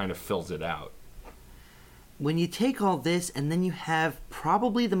really kind of fills it out. When you take all this and then you have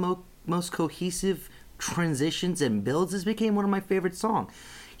probably the most cohesive transitions and builds, this became one of my favorite songs.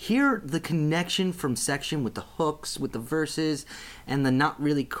 Here, the connection from section with the hooks, with the verses, and the not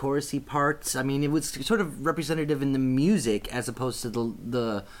really chorusy parts. I mean, it was sort of representative in the music as opposed to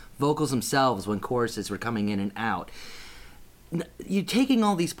the vocals themselves when choruses were coming in and out. You're taking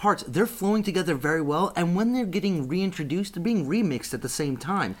all these parts, they're flowing together very well, and when they're getting reintroduced, they're being remixed at the same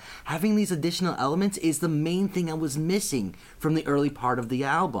time. Having these additional elements is the main thing I was missing from the early part of the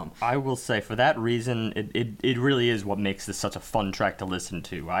album. I will say, for that reason, it really is what makes this such a fun track to listen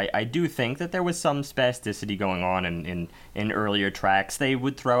to. I do think that there was some spasticity going on in earlier tracks. They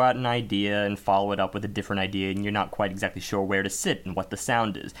would throw out an idea and follow it up with a different idea, and you're not quite exactly sure where to sit and what the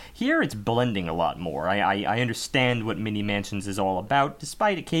sound is. Here, it's blending a lot more. I understand what Mini Mansions is all about,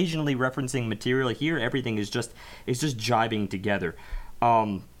 despite occasionally referencing material. Here, everything is just jibing together.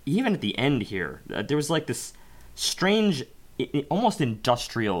 Even at the end here, there was like this strange, almost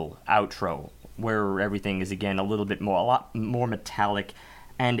industrial outro where everything is again a lot more metallic,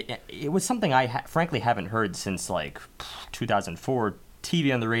 and it was something I frankly haven't heard since like 2004.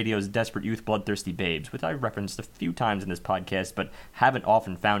 TV on the Radio's Desperate Youth Bloodthirsty Babes, which I referenced a few times in this podcast, but haven't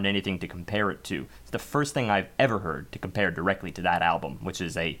often found anything to compare it to. It's the first thing I've ever heard to compare directly to that album, which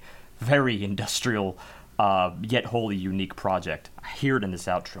is a very industrial, yet wholly unique project. I hear it in this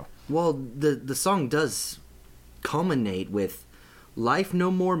outro. Well, the song does culminate with, life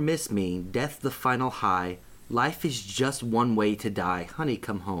no more miss me, death the final high, life is just one way to die, honey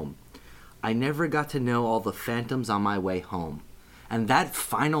come home. I never got to know all the phantoms on my way home. And that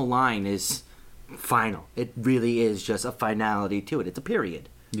final line is final. It really is just a finality to it. It's a period.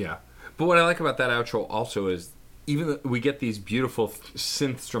 Yeah. But what I like about that outro also is even we get these beautiful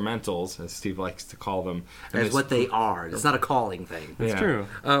synth instrumentals, as Steve likes to call them. That's what they are. It's not a calling thing. That's true.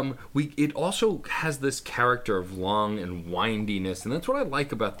 It also has this character of long and windiness, and that's what I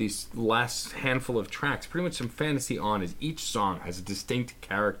like about these last handful of tracks. Pretty much from Fantasy on is each song has a distinct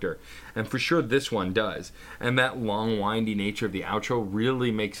character, and for sure this one does. And that long, windy nature of the outro really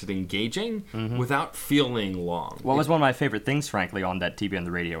makes it engaging without feeling long. Well, it was one of my favorite things, frankly, on that TV on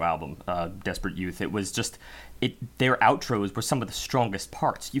the Radio album, Desperate Youth. It was just... their outros were some of the strongest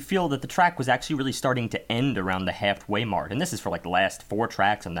parts. You feel that the track was actually really starting to end around the halfway mark, and this is for like the last 4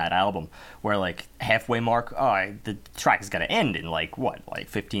 tracks on that album, where like halfway mark, the track has got to end in like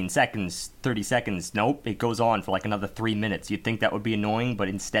 15 seconds, 30 seconds. Nope, it goes on for like another 3 minutes. You'd think that would be annoying, but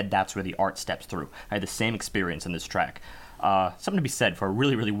instead that's where the art steps through. I had the same experience in this track. Something to be said for a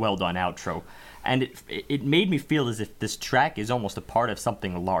really, really well done outro. And it made me feel as if this track is almost a part of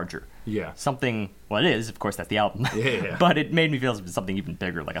something larger. Yeah. Something, well, it is, of course, that's the album. Yeah. But it made me feel as if it's something even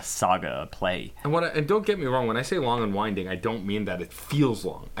bigger, like a saga, a play. And don't get me wrong, when I say long and winding, I don't mean that it feels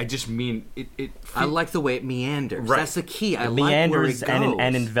long. I just mean I like the way it meanders. Right. That's the key. I It like where it meanders goes.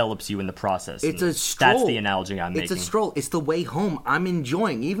 and envelops you in the process. It's And a stroll. That's the analogy I'm making. It's a stroll. It's the way home. I'm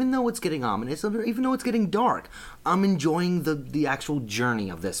enjoying, even though it's getting ominous, even though it's getting dark. I'm enjoying the actual journey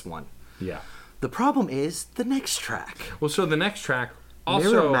of this one. Yeah. The problem is the next track. Well, so the next track Mirror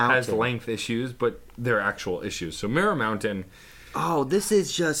also Mountain. has length issues, but they're actual issues. So Mirror Mountain, Oh, this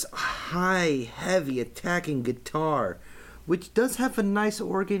is just high, heavy, attacking guitar, which does have a nice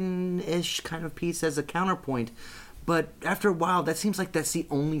organ-ish kind of piece as a counterpoint. But after a while, that seems like that's the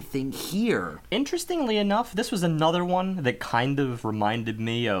only thing here. Interestingly enough, this was another one that kind of reminded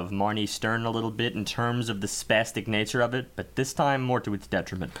me of Marnie Stern a little bit in terms of the spastic nature of it, but this time more to its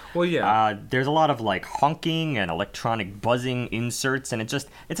detriment. Well, yeah. There's a lot of like honking and electronic buzzing inserts, and it's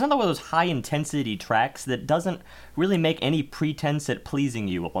another one of those high-intensity tracks that doesn't really make any pretense at pleasing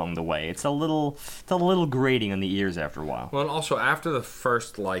you along the way. It's a little grating on the ears after a while. well, and also after the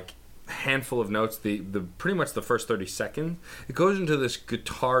first handful of notes, the pretty much the first 30 seconds, it goes into this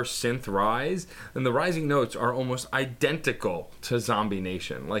guitar synth rise, and the rising notes are almost identical to Zombie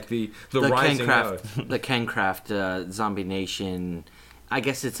Nation, like the rising notes. The Kencraft Zombie Nation. I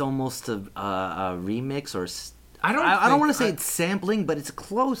guess it's almost a remix or. I don't want to say it's sampling, but it's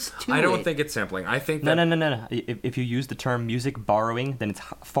close to it. I don't think it's sampling. I think that No. If you use the term music borrowing, then it's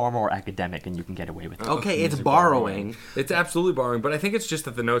far more academic, and you can get away with it. Okay, it's music borrowing. It's absolutely borrowing, but I think it's just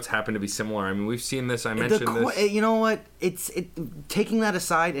that the notes happen to be similar. I mean, we've seen this. I mentioned this. You know what? Taking that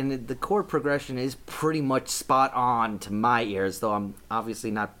aside, and the chord progression is pretty much spot on to my ears, though I'm obviously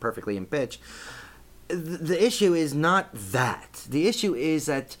not perfectly in pitch. The issue is not that. The issue is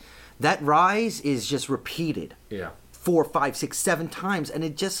that rise is just repeated. Yeah. 4, 5, 6, 7 times, and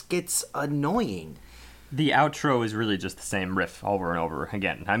it just gets annoying. The outro is really just the same riff over and over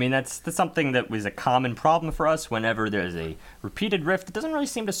again. I mean, that's something that was a common problem for us whenever there's a repeated riff that doesn't really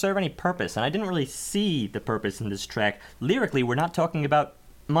seem to serve any purpose, and I didn't really see the purpose in this track. Lyrically, we're not talking about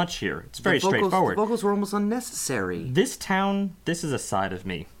much here. It's very straightforward. The vocals were almost unnecessary. This town, this is a side of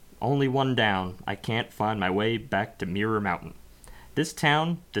me. Only one down. I can't find my way back to Mirror Mountain. This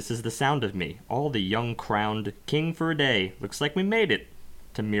town, this is the sound of me. All the young crowned king for a day. Looks like we made it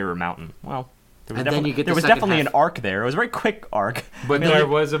to Mirror Mountain. Well, there was definitely an arc there. It was a very quick arc. But there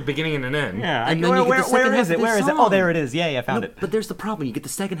was a beginning and an end. Yeah. And then you get the second where is half it? of the Where is it? song. Oh, there it is. Yeah, I found it. But there's the problem. You get the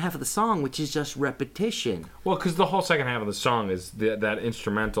second half of the song, which is just repetition. Well, because the whole second half of the song is that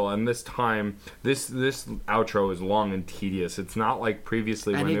instrumental, and this time, this outro is long and tedious. It's not like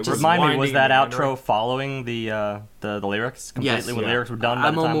previously And when it it just- was Remind me, winding was that and outro following the lyrics completely? Yes, when yeah. the lyrics were done by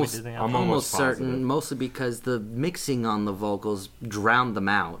I'm the time almost, we did the I'm outro? almost certain, positive. mostly because the mixing on the vocals drowned them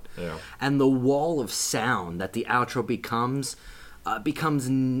out. Yeah. And the wall of sound that the outro becomes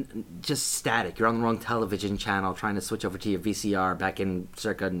just static. You're on the wrong television channel trying to switch over to your VCR back in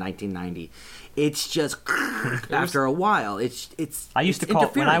circa 1990. It's just after a while. I used to call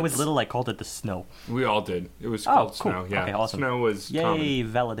it, when I was little, I called it the snow. We all did. It was Oh, called cool. Snow. Yeah, Okay, awesome. Snow was Yay,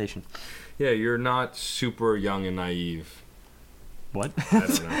 common. validation. Yeah, you're not super young and naive. What? I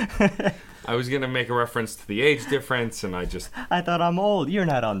don't know. I was gonna make a reference to the age difference, and I just I thought I'm old. You're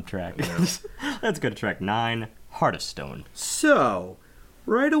not on track. Let's go to track 9, Heart of Stone. So,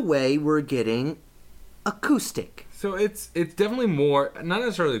 right away we're getting acoustic. so it's definitely more not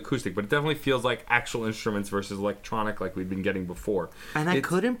necessarily acoustic, but it definitely feels like actual instruments versus electronic, like we'd been getting before. And I It's-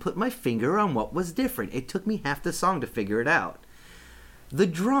 couldn't put my finger on what was different. It took me half the song to figure it out. The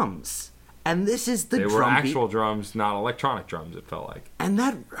drums. And this is the They drum were beat. actual drums, not electronic drums. It felt like. And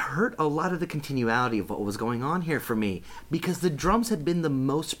that hurt a lot of the continuity of what was going on here for me, because the drums had been the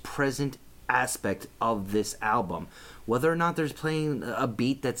most present aspect of this album. Whether or not there's playing a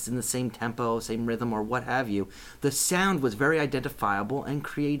beat that's in the same tempo, same rhythm, or what have you, the sound was very identifiable and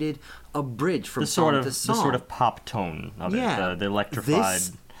created a bridge from song to song. The sort of pop tone of Yeah, it, the electrified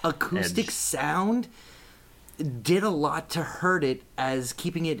this acoustic edge. sound did a lot to hurt it as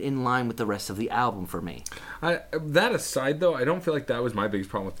keeping it in line with the rest of the album for me. That aside, though, I don't feel like that was my biggest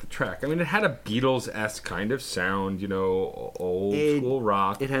problem with the track. I mean, it had a Beatles-esque kind of sound, old school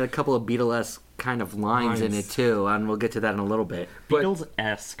rock. It had a couple of Beatles-esque kind of lines in it, too, and we'll get to that in a little bit.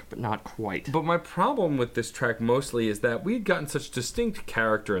 Beatles-esque, but not quite. But my problem with this track mostly is that we'd gotten such distinct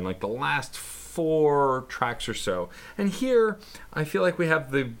character in, like, the last 4 tracks or so. And here, I feel like we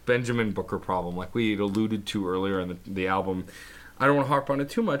have the Benjamin Booker problem, like we had alluded to earlier in the album. I don't want to harp on it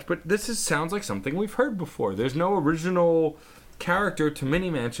too much, but sounds like something we've heard before. There's no original character to Mini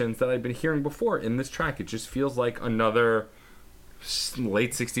Mansions that I've been hearing before in this track. It just feels like another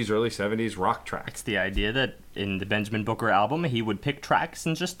late 60s, early 70s rock track. It's the idea that in the Benjamin Booker album, he would pick tracks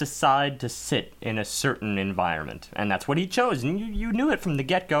and just decide to sit in a certain environment. And that's what he chose. And you knew it from the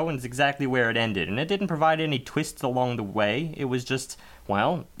get-go, and it's exactly where it ended. And it didn't provide any twists along the way. It was just,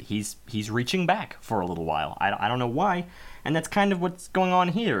 well, he's reaching back for a little while. I don't know why. And that's kind of what's going on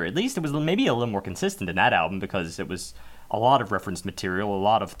here. At least it was maybe a little more consistent in that album because it was a lot of reference material, a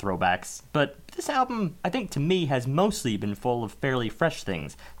lot of throwbacks. But this album, I think, to me, has mostly been full of fairly fresh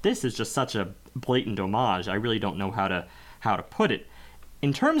things. This is just such a blatant homage, I really don't know how to put it.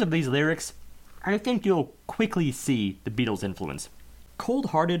 In terms of these lyrics, I think you'll quickly see the Beatles' influence.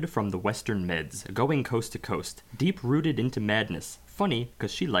 Cold-hearted from the Western Meds, going coast to coast, deep-rooted into madness, funny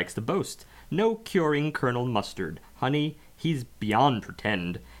 'cause she likes to boast. No curing Colonel Mustard, honey, he's beyond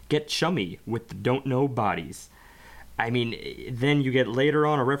pretend. Get chummy with the don't-know bodies. I mean, then you get later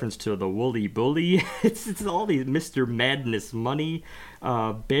on a reference to the Woolly Bully. It's all these Mr. Madness Money,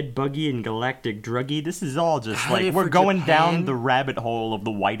 Bed Buggy, and Galactic Druggy. This is all just like, we're going down the rabbit hole of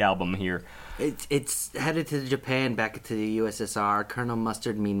the White Album here. It's headed to Japan, back into the USSR. Colonel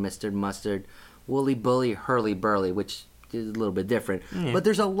Mustard mean Mr. Mustard. Woolly Bully, Hurly Burly, which is a little bit different. Yeah. But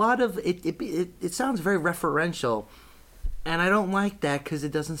there's a lot of... It sounds very referential. And I don't like that because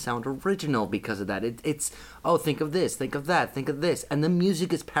it doesn't sound original because of that. It's, think of this, think of that, think of this. And the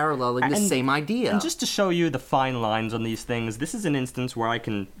music is paralleling the same idea. And just to show you the fine lines on these things, this is an instance where I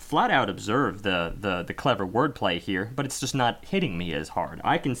can flat out observe the clever wordplay here, but it's just not hitting me as hard.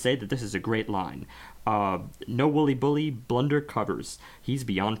 I can say that this is a great line. No Woolly Bully, blunder covers. He's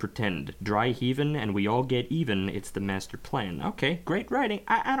beyond pretend. Dry heavin', and we all get even. It's the master plan. Okay, great writing.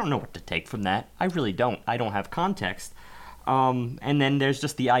 I don't know what to take from that. I really don't. I don't have context. And then there's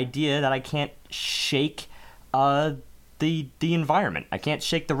just the idea that I can't shake the environment. I can't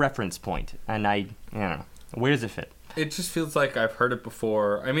shake the reference point. And I don't know. Where does it fit? It just feels like I've heard it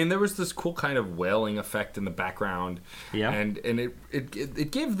before. I mean, there was this cool kind of wailing effect in the background. Yeah. And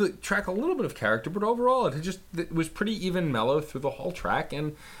it gave the track a little bit of character, but overall it was pretty even mellow through the whole track.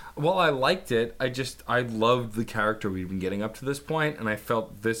 And while I liked it, I loved the character we'd been getting up to this point, and I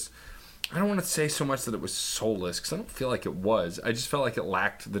felt this... I don't want to say so much that it was soulless, because I don't feel like it was. I just felt like it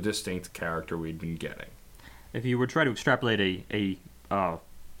lacked the distinct character we'd been getting. If you were trying to extrapolate a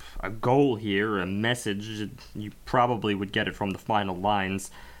goal here, a message, you probably would get it from the final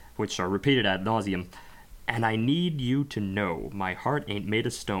lines, which are repeated ad nauseum. And I need you to know, my heart ain't made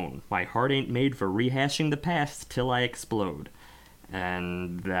of stone. My heart ain't made for rehashing the past till I explode.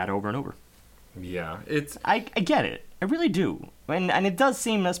 And that over and over. Yeah, I get it. I really do. And it does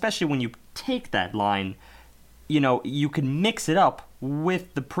seem, especially when you take that line, you can mix it up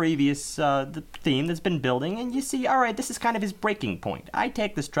with the previous the theme that's been building, and you see, all right, this is kind of his breaking point. I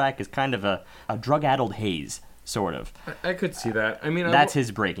take this track as kind of a drug-addled haze, sort of. I could see that. I mean, that's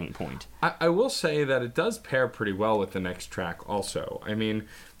his breaking point. I will say that it does pair pretty well with the next track also. I mean...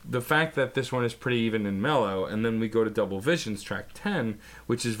 The fact that this one is pretty even and mellow, and then we go to Double Vision's track 10,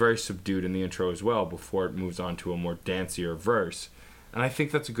 which is very subdued in the intro as well, before it moves on to a more dancier verse. And I think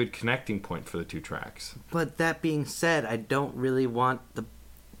that's a good connecting point for the two tracks. But that being said, I don't really want the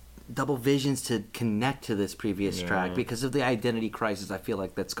Double Visions to connect to this previous track because of the identity crisis I feel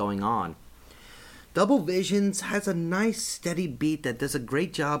like that's going on. Double Visions has a nice steady beat that does a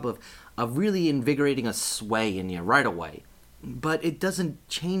great job of really invigorating a sway in you right away. But it doesn't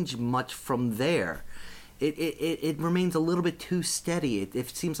change much from there. It remains a little bit too steady. It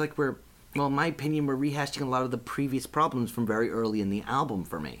seems like in my opinion, we're rehashing a lot of the previous problems from very early in the album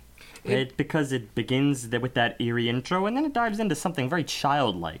for me. Because it begins with that eerie intro, and then it dives into something very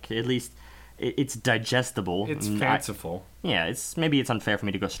childlike. At least it's digestible. It's fanciful. Maybe it's unfair for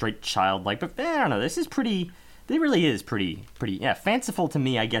me to go straight childlike, but I don't know. This is pretty... It really is pretty, fanciful to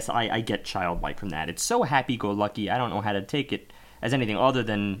me. I guess I get childlike from that. It's so happy-go-lucky, I don't know how to take it as anything other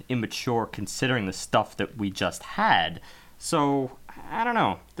than immature considering the stuff that we just had. So, I don't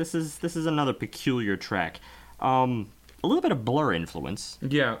know. This is another peculiar track. A little bit of Blur influence.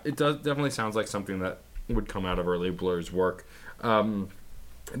 Yeah, it definitely sounds like something that would come out of early Blur's work.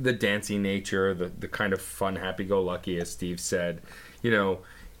 The dancey nature, the kind of fun, happy-go-lucky, as Steve said.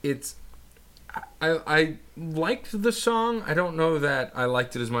 It's... I liked the song. I don't know that I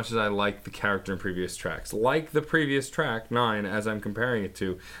liked it as much as I liked the character in previous tracks. Like the previous track, 9, as I'm comparing it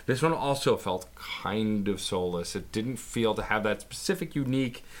to, this one also felt kind of soulless. It didn't feel to have that specific,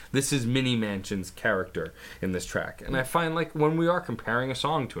 unique, this is Mini Mansion's character in this track. And I find, like, when we are comparing a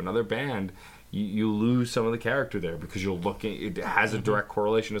song to another band, you lose some of the character there because you're looking, it has a direct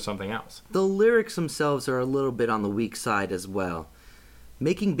correlation to something else. The lyrics themselves are a little bit on the weak side as well.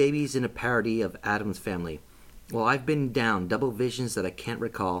 Making babies in a parody of Addams Family. Well, I've been down, double visions that I can't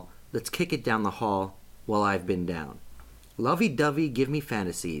recall. Let's kick it down the hall while I've been down. Lovey-dovey, give me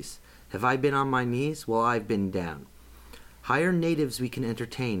fantasies. Have I been on my knees? Well, I've been down. Higher natives we can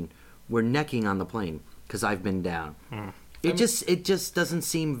entertain. We're necking on the plane, 'cause I've been down. It just doesn't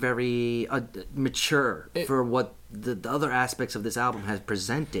seem very mature for what the other aspects of this album has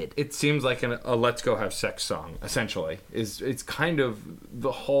presented. It seems like a Let's Go Have Sex song, essentially. It's kind of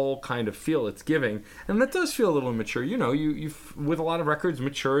the whole kind of feel it's giving, and that does feel a little immature. You with a lot of records,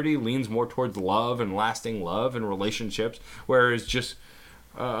 maturity leans more towards love and lasting love and relationships, whereas just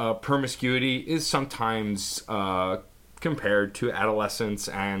promiscuity is sometimes compared to adolescence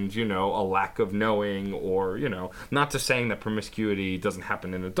and, a lack of knowing, or, not to saying that promiscuity doesn't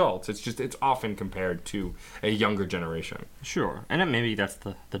happen in adults. It's often compared to a younger generation. Sure. And then maybe that's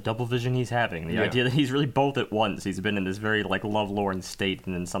the double vision he's having. The idea that he's really both at once. He's been in this very, like, lovelorn state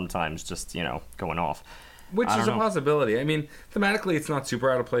and then sometimes just, going off. Which is a possibility. I mean, thematically, it's not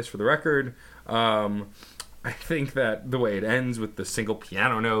super out of place for the record. I think that the way it ends with the single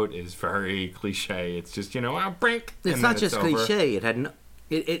piano note is very cliche. It's just, break. It's not just cliche.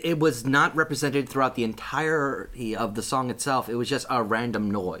 It was not represented throughout the entirety of the song itself. It was just a random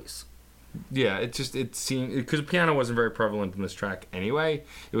noise. Yeah, it seemed, because piano wasn't very prevalent in this track anyway.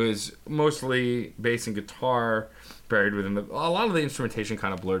 It was mostly bass and guitar buried within a lot of the instrumentation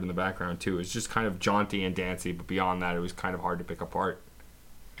kind of blurred in the background too. It's just kind of jaunty and dancey, but beyond that, it was kind of hard to pick apart.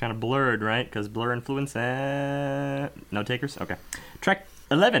 Kind of blurred, right? Because Blur influence. No takers? Okay. Track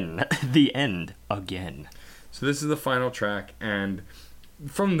 11, The End Again. So this is the final track, and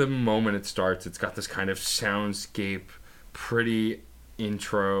from the moment it starts, it's got this kind of soundscape, pretty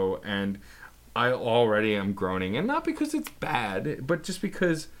intro, and I already am groaning. And not because it's bad, but just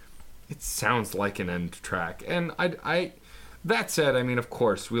because it sounds like an end track. And I that said, I mean, of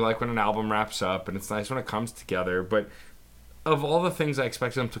course, we like when an album wraps up, and it's nice when it comes together, but of all the things I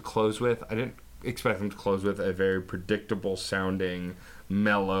expected them to close with, I didn't expect them to close with a very predictable sounding,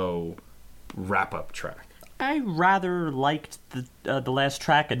 mellow wrap-up track. I rather liked the last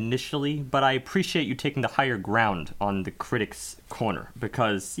track initially, but I appreciate you taking the higher ground on the critics' corner,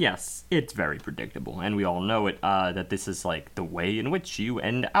 because, yes, it's very predictable, and we all know it, that this is like the way in which you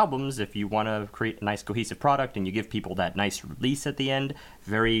end albums if you want to create a nice cohesive product and you give people that nice release at the end.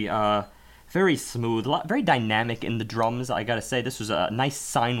 Very smooth, very dynamic in the drums. I gotta say, this was a nice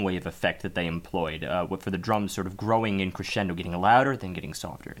sine wave effect that they employed for the drums sort of growing in crescendo, getting louder, then getting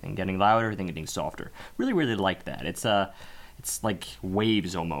softer, then getting louder, then getting softer. Really, really liked that. It's like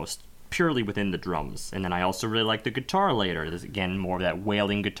waves almost, purely within the drums. And then I also really like the guitar later. There's, again, more of that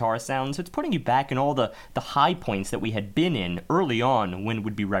wailing guitar sound. So it's putting you back in all the high points that we had been in early on when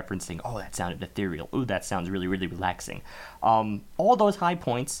we'd be referencing, oh, that sounded ethereal. Ooh, that sounds really, really relaxing. All those high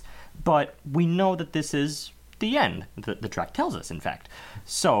points, but we know that this is the end. The track tells us, in fact.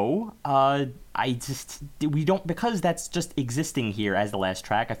 So, because that's just existing here as the last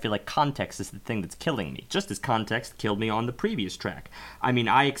track, I feel like context is the thing that's killing me. Just as context killed me on the previous track. I mean,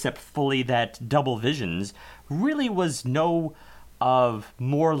 I accept fully that Double Visions really was no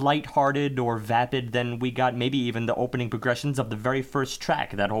more lighthearted or vapid than we got maybe even the opening progressions of the very first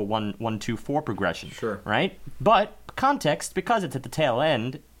track, that whole 1-2-4 progression. Sure. Right? But context, because it's at the tail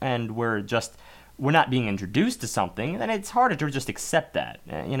end and we're not being introduced to something, then it's harder to just accept that,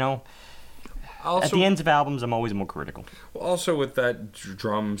 Also, at the ends of albums, I'm always more critical. Also, with that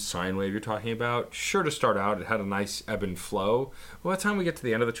drum sine wave you're talking about, sure, to start out, it had a nice ebb and flow. By the time we get to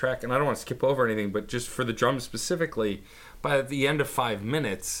the end of the track, and I don't want to skip over anything, but just for the drums specifically, by the end of 5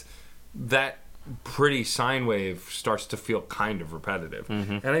 minutes, that pretty sine wave starts to feel kind of repetitive.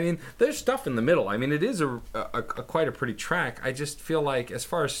 Mm-hmm. And I mean, there's stuff in the middle. I mean, it is a quite a pretty track. I just feel like, as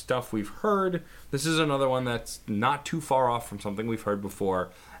far as stuff we've heard, this is another one that's not too far off from something we've heard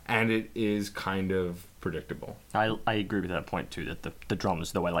before, and it is kind of predictable. I agree with that point too, that the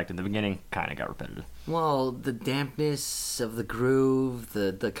drums, though I liked in the beginning, kind of got repetitive. Well, the dampness of the groove,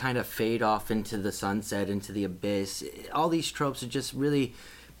 the kind of fade off into the sunset, into the abyss, all these tropes are just really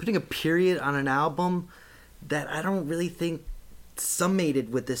putting a period on an album that I don't really think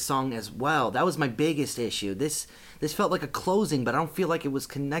summated with this song as well. That was my biggest issue. This felt like a closing, but I don't feel like it was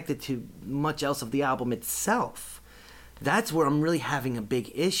connected to much else of the album itself. That's where I'm really having a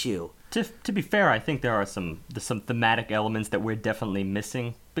big issue. To be fair, I think there are some thematic elements that we're definitely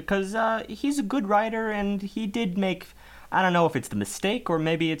missing, because he's a good writer, and he did make, I don't know if it's the mistake or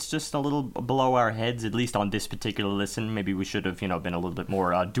maybe it's just a little below our heads, at least on this particular listen. Maybe we should have, been a little bit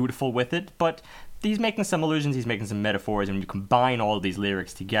more dutiful with it, but he's making some allusions, he's making some metaphors, and when you combine all of these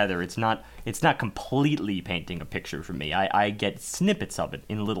lyrics together, it's not completely painting a picture for me. I get snippets of it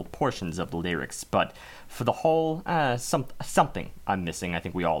in little portions of the lyrics, but for the whole, something I'm missing. I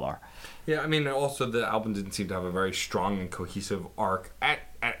think we all are. Yeah, I mean, also the album didn't seem to have a very strong and cohesive arc at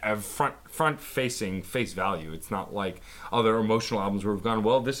front-facing face value. It's not like other emotional albums where we've gone,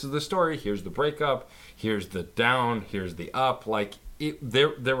 well, this is the story, here's the breakup, here's the down, here's the up. Like,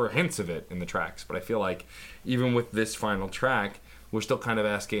 there were hints of it in the tracks, but I feel like even with this final track, we're still kind of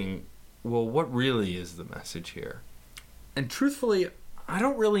asking, well, what really is the message here? And truthfully, I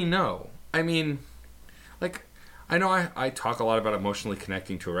don't really know. I mean, like, I know I talk a lot about emotionally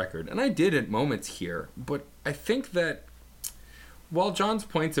connecting to a record, and I did at moments here, but I think that while John's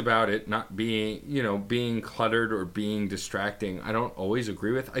points about it not being, being cluttered or being distracting, I don't always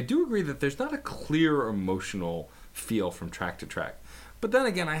agree with. I do agree that there's not a clear emotional feel from track to track. But then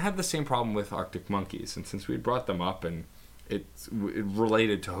again, I had the same problem with Arctic Monkeys, and since we brought them up and it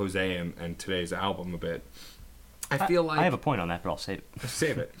related to Jose and today's album a bit, I feel like... I have a point on that, but I'll save it.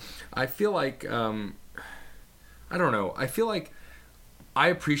 Save it. I feel like... I don't know. I feel like I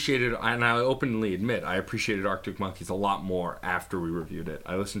appreciated, and I openly admit, I appreciated Arctic Monkeys a lot more after we reviewed it.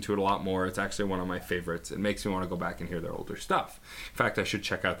 I listened to it a lot more. It's actually one of my favorites. It makes me want to go back and hear their older stuff. In fact, I should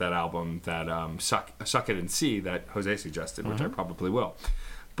check out that album, that Suck It and See, that Jose suggested, which I probably will.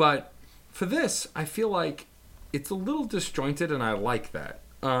 But for this, I feel like it's a little disjointed, and I like that.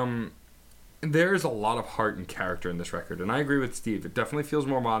 There's a lot of heart and character in this record, and I agree with Steve. It definitely feels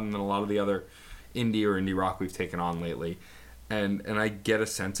more modern than a lot of the other indie or indie rock we've taken on lately, and I get a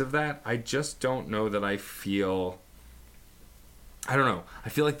sense of that. I just don't know that I feel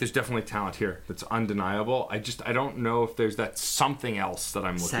like there's definitely talent here that's undeniable. I don't know if there's that something else that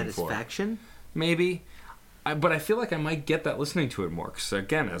I'm looking for. Satisfaction? Maybe. But I feel like I might get that listening to it more, because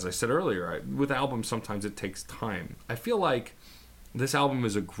again, as I said earlier, with albums sometimes it takes time. I feel like this album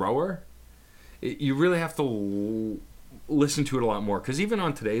is a grower. You really have to listen to it a lot more, because even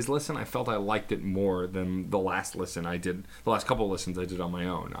on today's listen, I felt I liked it more than the last listen I did, the last couple of listens I did on my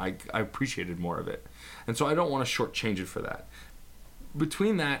own. I appreciated more of it, and so I don't want to shortchange it for that.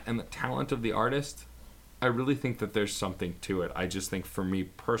 Between that and the talent of the artist, I really think that there's something to it. I just think for me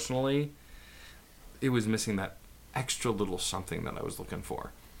personally, it was missing that extra little something that I was looking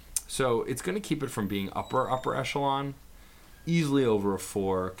for. So it's going to keep it from being upper echelon, easily over a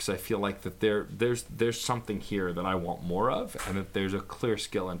 4, because I feel like that there's something here that I want more of, and that there's a clear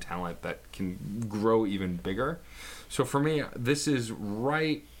skill and talent that can grow even bigger. So for me, this is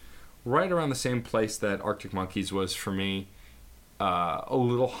right around the same place that Arctic Monkeys was for me, a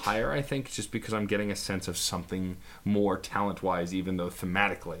little higher, I think, just because I'm getting a sense of something more talent-wise, even though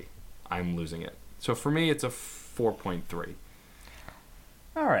thematically I'm losing it. So for me, it's a 4.3.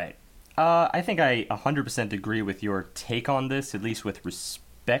 All right. I think I 100% agree with your take on this, at least with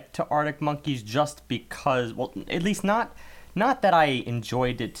respect to Arctic Monkeys, just because, well, at least not that I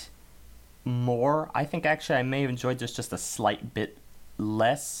enjoyed it more. I think actually I may have enjoyed this just a slight bit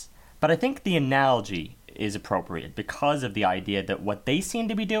less. But I think the analogy is appropriate because of the idea that what they seem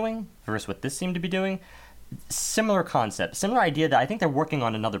to be doing versus what this seemed to be doing, similar concept, similar idea that I think they're working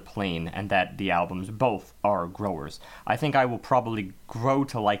on another plane, and that the albums both are growers. I think I will probably grow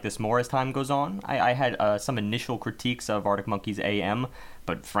to like this more as time goes on. I had some initial critiques of Arctic Monkeys AM,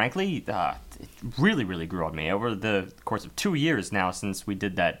 but frankly, it really, really grew on me over the course of 2 years now since we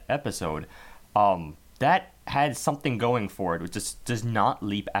did that episode. That had something going for it, which just does not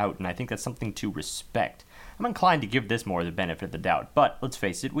leap out, and I think that's something to respect. I'm inclined to give this more the benefit of the doubt, but let's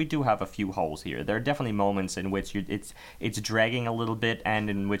face it, we do have a few holes here. There are definitely moments in which it's dragging a little bit, and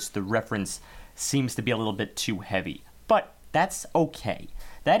in which the reference seems to be a little bit too heavy. But that's okay.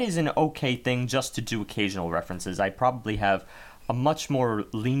 That is an okay thing, just to do occasional references. I probably have a much more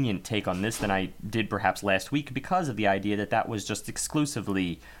lenient take on this than I did perhaps last week, because of the idea that was just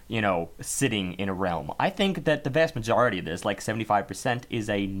exclusively, sitting in a realm. I think that the vast majority of this, like 75%, is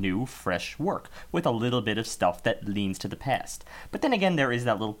a new, fresh work, with a little bit of stuff that leans to the past. But then again, there is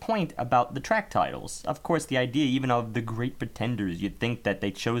that little point about the track titles. Of course, the idea even of The Great Pretenders, you'd think that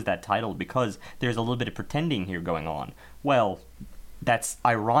they chose that title because there's a little bit of pretending here going on. Well, that's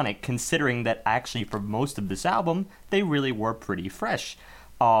ironic considering that actually for most of this album, they really were pretty fresh.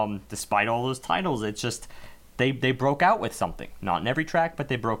 Despite all those titles, it's just they broke out with something. Not in every track, but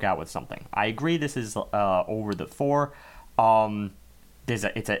they broke out with something. I agree this is over the 4. It's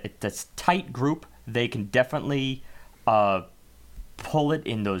a tight group. They can definitely pull it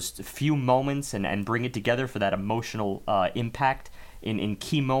in those few moments and bring it together for that emotional impact in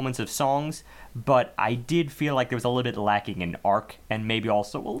key moments of songs. But I did feel like there was a little bit lacking in arc and maybe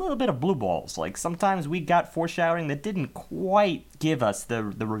also a little bit of blue balls. Like sometimes we got foreshadowing that didn't quite give us the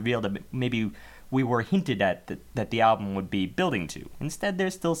reveal that maybe we were hinted at that the album would be building to. Instead,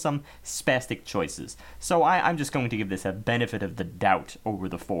 there's still some spastic choices. So I'm just going to give this a benefit of the doubt over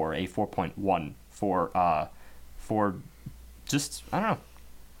the 4, a 4.1 for just, I don't know,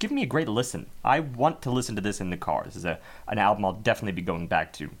 give me a great listen. I want to listen to this in the car. This is an album I'll definitely be going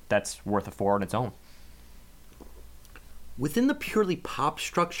back to. That's worth a 4 on its own. Within the purely pop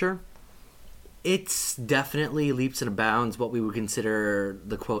structure, it's definitely leaps and bounds what we would consider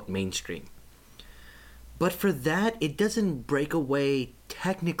the quote mainstream. But for that, it doesn't break away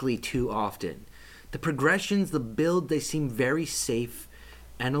technically too often. The progressions, the build, they seem very safe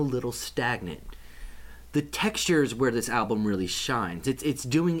and a little stagnant. The textures where this album really shines. It's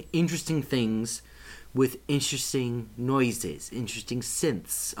doing interesting things with interesting noises, interesting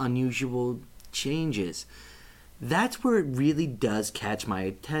synths, unusual changes. That's where it really does catch my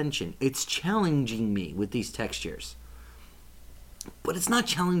attention. It's challenging me with these textures. But it's not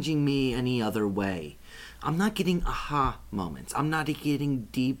challenging me any other way. I'm not getting aha moments. I'm not getting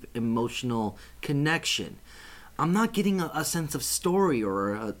deep emotional connection. I'm not getting a sense of story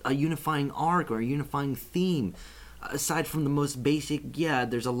or a unifying arc or a unifying theme. Aside from the most basic,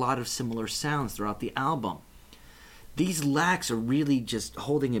 there's a lot of similar sounds throughout the album. These lacks are really just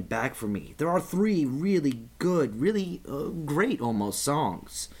holding it back for me. There are 3 really good, really great almost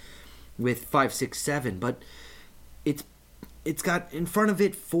songs with 5, 6, 7, but it's got in front of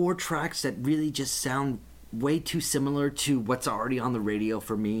it 4 tracks that really just sound way too similar to what's already on the radio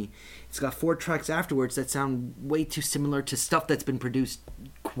for me. It's got 4 tracks afterwards that sound way too similar to stuff that's been produced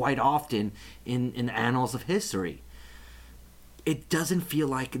quite often in the annals of history. It doesn't feel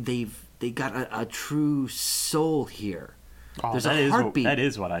like they got a true soul here. There's a heartbeat. That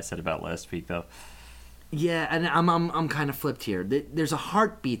is what I said about last week, though. Yeah, and I'm kind of flipped here. There's a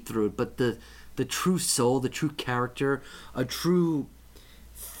heartbeat through it, but the true soul, the true character, a true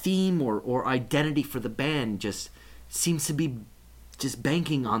theme or identity for the band just seems to be just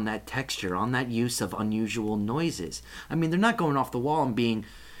banking on that texture, on that use of unusual noises. I mean, they're not going off the wall and being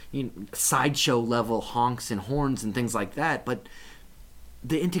sideshow level honks and horns and things like that, but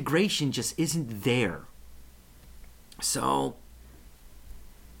the integration just isn't there. So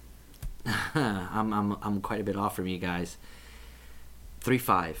I'm quite a bit off from you guys.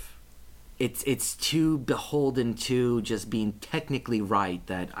 3.5. It's too beholden to just being technically right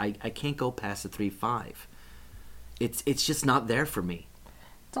that I can't go past the 3.5. It's just not there for me.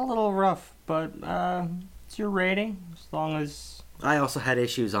 It's a little rough, but it's your rating as long as. I also had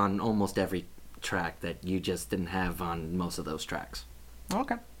issues on almost every track that you just didn't have on most of those tracks.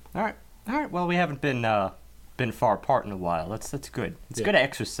 Okay, all right. Well, we haven't been far apart in a while. That's good. It's good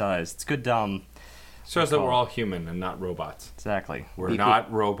exercise. It's good. Shows that we're all human and not robots. Exactly. We're Beep, not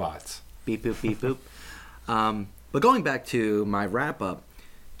beep. robots. Beep boop beep boop. But going back to my wrap up,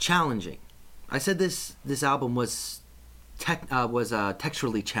 challenging. I said this album was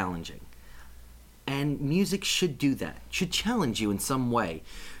texturally challenging, and music should do that. Should challenge you in some way.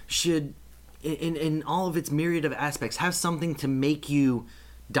 Should, in all of its myriad of aspects, have something to make you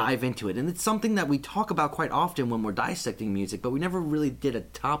dive into it. And it's something that we talk about quite often when we're dissecting music, but we never really did a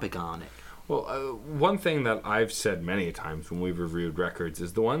topic on it. Well, one thing that I've said many times when we've reviewed records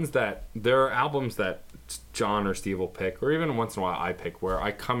is the ones that there are albums that John or Steve will pick, or even once in a while I pick, where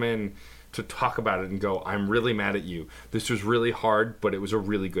I come in to talk about it and go, I'm really mad at you. This was really hard, but it was a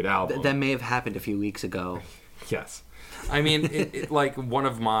really good album. That may have happened a few weeks ago. Yes. I mean, like one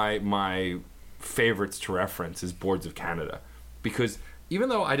of my favorites to reference is Boards of Canada, because even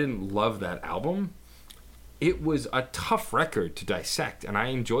though I didn't love that album, it was a tough record to dissect, and I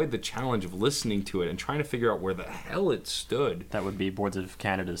enjoyed the challenge of listening to it and trying to figure out where the hell it stood. That would be Boards of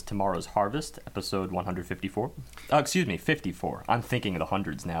Canada's Tomorrow's Harvest, episode 154. 54. I'm thinking of the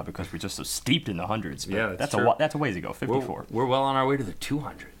hundreds now because we're just so steeped in the hundreds. But yeah, that's a ways ago, 54. We're well on our way to the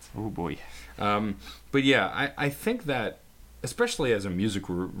 200s. Oh, boy. But yeah, I think that, especially as a music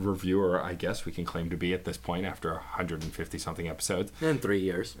reviewer, I guess we can claim to be at this point after 150-something episodes. In 3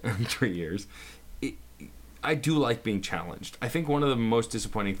 years. In 3 years. I do like being challenged. I think one of the most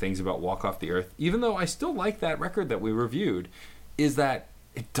disappointing things about Walk Off the Earth, even though I still like that record that we reviewed, is that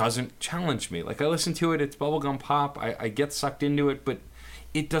it doesn't challenge me. Like, I listen to it, it's bubblegum pop, I get sucked into it, but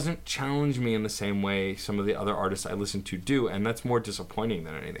it doesn't challenge me in the same way some of the other artists I listen to do, and that's more disappointing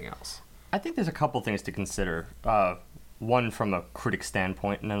than anything else. I think there's a couple things to consider. One from a critic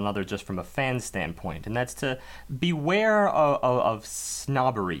standpoint and another just from a fan standpoint, and that's to beware of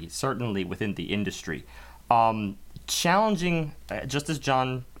snobbery, certainly within the industry. Challenging, just as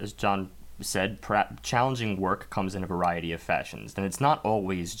John said, challenging work comes in a variety of fashions, and it's not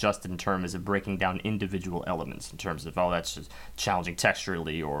always just in terms of breaking down individual elements in terms of, that's just challenging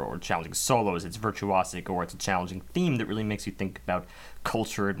texturally or challenging solos, it's virtuosic, or it's a challenging theme that really makes you think about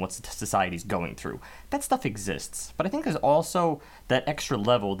culture and what society's going through. That stuff exists, but I think there's also that extra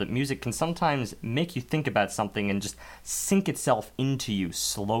level that music can sometimes make you think about something and just sink itself into you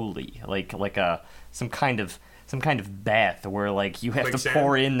slowly, like some kind of bath where, like, you have to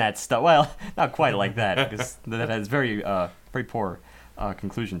pour in that stuff. Well, not quite like that, because that has very poor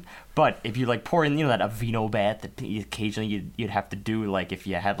conclusion. But if you, like, pour in, that Aveeno bath that occasionally you'd have to do, like, if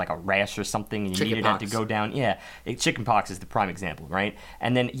you had, like, a rash or something and you needed it to go down. Yeah, chicken pox is the prime example, right?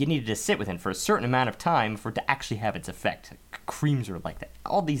 And then you needed to sit with it for a certain amount of time for it to actually have its effect. Creams are like that.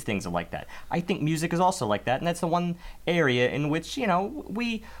 All these things are like that. I think music is also like that, and that's the one area in which,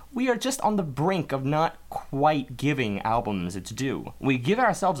 we are just on the brink of not quite giving albums its due. We give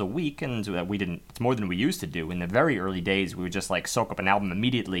ourselves a week, and it's more than we used to do. In the very early days, we would just, like, soak up an album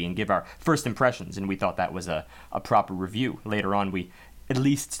immediately and give our first impressions, and we thought that was a proper review. Later on, we at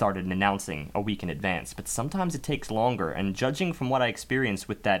least started announcing a week in advance, but sometimes it takes longer, and judging from what I experienced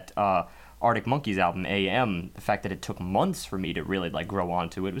with that Arctic Monkeys album, AM, the fact that it took months for me to really, like, grow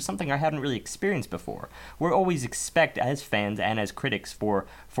onto it was something I hadn't really experienced before. We always expect, as fans and as critics, for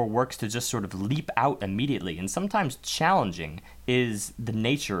works to just sort of leap out immediately, and sometimes challenging is the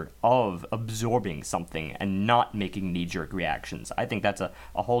nature of absorbing something and not making knee-jerk reactions. I think that's a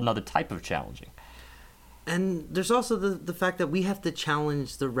whole nother type of challenging. And there's also the fact that we have to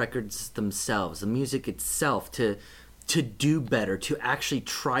challenge the records themselves, the music itself, to do better, to actually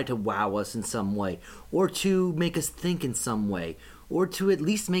try to wow us in some way, or to make us think in some way, or to at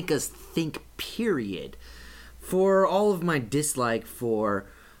least make us think, period. For all of my dislike for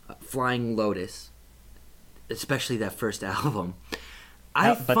Flying Lotus, especially that first album,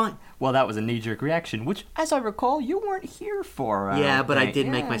 well, that was a knee-jerk reaction, which, as I recall, you weren't here for. Yeah, but I did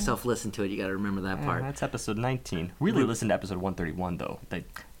make myself listen to it. You got to remember that part. That's episode 19. Really listen to episode 131, though.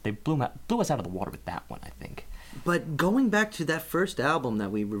 They blew us out of the water with that one, I think. But going back to that first album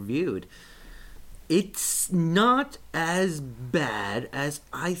that we reviewed, it's not as bad as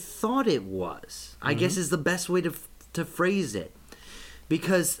I thought it was. I guess is the best way to phrase it.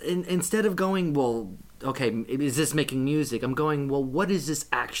 Because instead of going, well, okay, is this making music? I'm going, well, what is this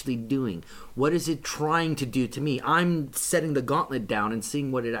actually doing? What is it trying to do to me? I'm setting the gauntlet down and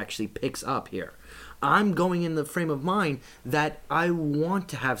seeing what it actually picks up here. I'm going in the frame of mind that I want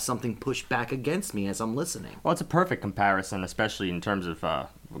to have something pushed back against me as I'm listening. Well, it's a perfect comparison, especially in terms of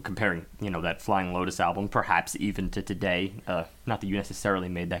comparing, that Flying Lotus album, perhaps even to today. Not that you necessarily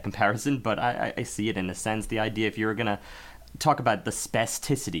made that comparison, but I see it in a sense. The idea, if you're going to talk about the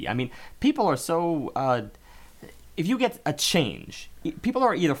spasticity. I mean, people are so... if you get a change, people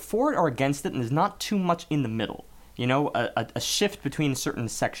are either for it or against it, and there's not too much in the middle. A shift between a certain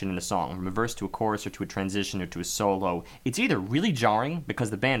section in a song, from a verse to a chorus or to a transition or to a solo, it's either really jarring because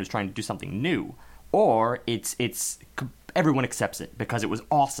the band was trying to do something new, or it's everyone accepts it because it was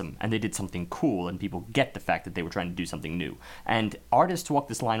awesome and they did something cool and people get the fact that they were trying to do something new. And artists walk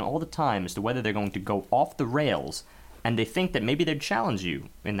this line all the time as to whether they're going to go off the rails and they think that maybe they'd challenge you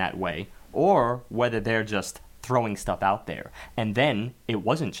in that way, or whether they're just throwing stuff out there. And then it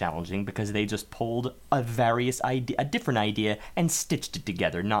wasn't challenging because they just pulled a different idea and stitched it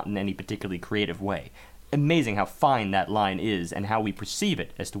together, not in any particularly creative way. Amazing how fine that line is and how we perceive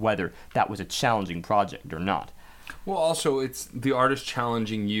it as to whether that was a challenging project or not. Well, also, it's the artist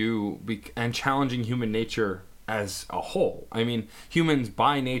challenging you and challenging human nature as a whole. I mean, humans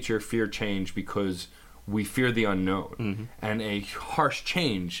by nature fear change because we fear the unknown, and a harsh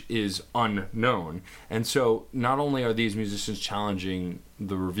change is unknown. And so not only are these musicians challenging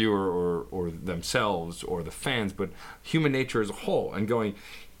the reviewer or themselves or the fans, but human nature as a whole, and going,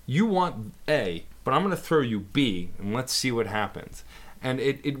 you want A, but I'm going to throw you B, and let's see what happens. And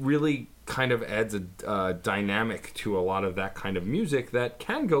it really kind of adds a dynamic to a lot of that kind of music that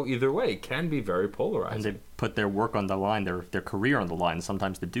can go either way, can be very polarizing. And they put their work on the line, their career on the line,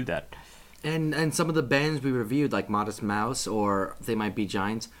 sometimes to do that. And some of the bands we reviewed, like Modest Mouse or They Might Be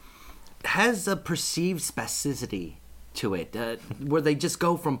Giants, has a perceived spasticity to it, where they just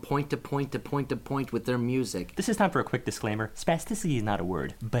go from point to point to point to point with their music. This is time for a quick disclaimer. Spasticity is not a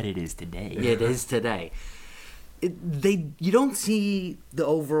word, but it is today. It is today. You don't see the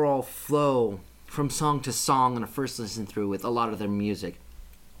overall flow from song to song on a first listen through with a lot of their music.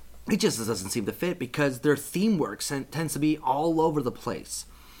 It just doesn't seem to fit because their theme work tends to be all over the place.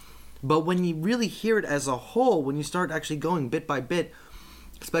 But when you really hear it as a whole, when you start actually going bit by bit,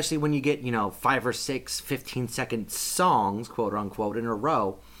 especially when you get, 5 or 6 15-second songs, quote unquote, in a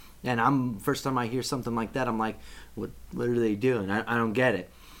row, and first time I hear something like that, I'm like, what are they doing? I don't get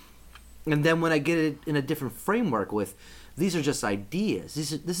it. And then when I get it in a different framework with, these are just ideas.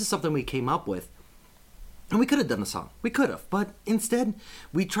 This is something we came up with. And we could have done a song. We could have. But instead,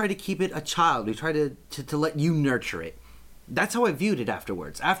 we try to keep it a child. We try to let you nurture it. That's how I viewed it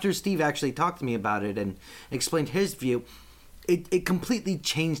afterwards. After Steve actually talked to me about it and explained his view, it completely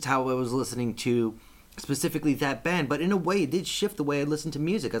changed how I was listening to specifically that band. But in a way, it did shift the way I listened to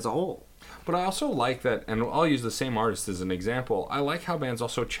music as a whole. But I also like that, and I'll use the same artist as an example, I like how bands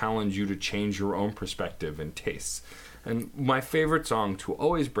also challenge you to change your own perspective and tastes. And my favorite song to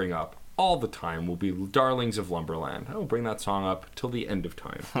always bring up all the time will be Darlings of Lumberland. I will bring that song up till the end of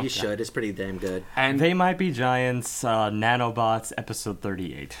time. You should. It's pretty damn good. And They Might Be Giants, Nanobots, episode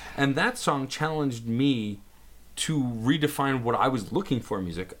 38. And that song challenged me to redefine what I was looking for in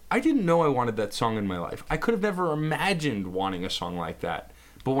music. I didn't know I wanted that song in my life. I could have never imagined wanting a song like that.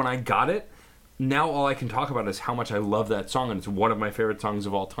 But when I got it, now all I can talk about is how much I love that song, and it's one of my favorite songs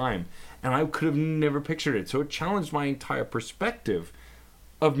of all time. And I could have never pictured it. So it challenged my entire perspective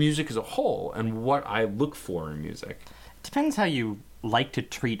of music as a whole and what I look for in music. It depends how you like to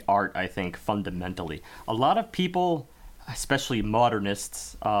treat art, I think, fundamentally. A lot of people, especially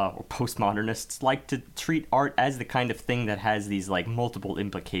modernists or postmodernists, like to treat art as the kind of thing that has these multiple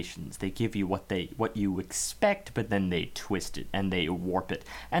implications. They give you what you expect, but then they twist it and they warp it.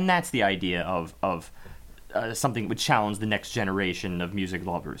 And that's the idea of something that would challenge the next generation of music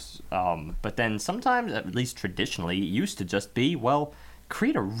lovers. But then sometimes, at least traditionally, it used to just be,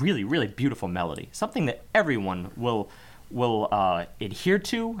 create a really, really beautiful melody, something that everyone will adhere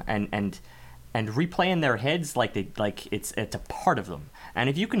to and replay in their heads like it's a part of them. And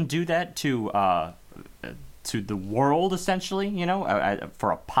if you can do that to the world, essentially,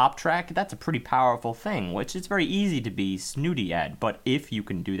 for a pop track, that's a pretty powerful thing, which is very easy to be snooty at. But if you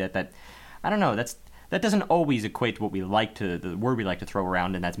can do that I don't know, that doesn't always equate to what we like to, the word we like to throw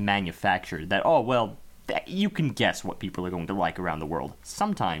around, and that's manufactured. That, you can guess what people are going to like around the world.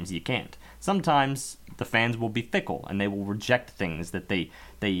 Sometimes you can't. Sometimes the fans will be fickle, and they will reject things that they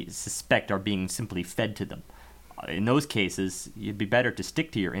suspect are being simply fed to them. In those cases, it'd be better to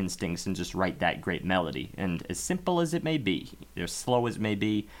stick to your instincts and just write that great melody. And as simple as it may be, as slow as it may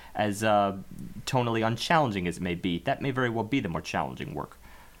be, as tonally unchallenging as it may be, that may very well be the more challenging work.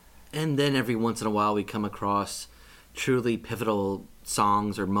 And then every once in a while we come across truly pivotal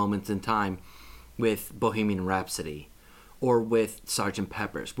songs or moments in time with Bohemian Rhapsody or with Sgt.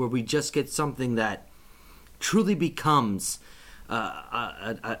 Pepper's, where we just get something that truly becomes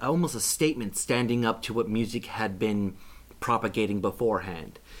almost a statement standing up to what music had been propagating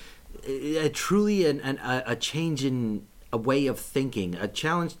beforehand. Truly a change in a way of thinking, a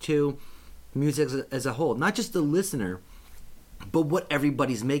challenge to music as a whole, not just the listener, but what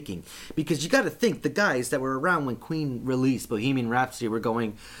everybody's making. Because you got to think, the guys that were around when Queen released Bohemian Rhapsody were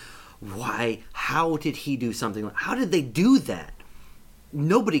going, why? How did he do something? How did they do that?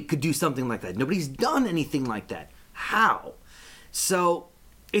 Nobody could do something like that. Nobody's done anything like that. How? So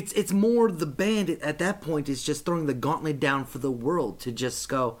it's more the band at that point is just throwing the gauntlet down for the world to just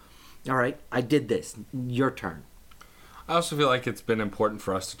go, all right, I did this. Your turn. I also feel like it's been important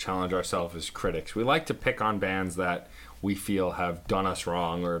for us to challenge ourselves as critics. We like to pick on bands that we feel have done us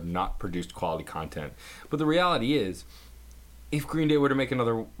wrong or have not produced quality content. But the reality is, if Green Day were to make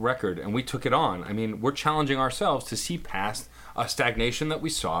another record and we took it on, we're challenging ourselves to see past a stagnation that we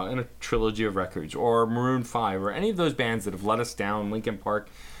saw in a trilogy of records, or Maroon 5, or any of those bands that have let us down, Linkin Park.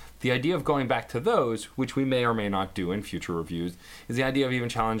 The idea of going back to those, which we may or may not do in future reviews, is the idea of even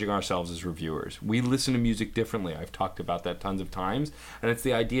challenging ourselves as reviewers. We listen to music differently. I've talked about that tons of times. And it's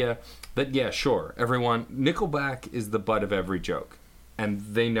the idea that, Nickelback is the butt of every joke. And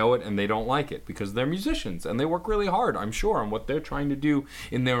they know it and they don't like it because they're musicians and they work really hard, I'm sure, on what they're trying to do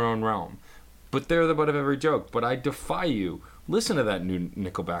in their own realm. But they're the butt of every joke. But I defy you, listen to that new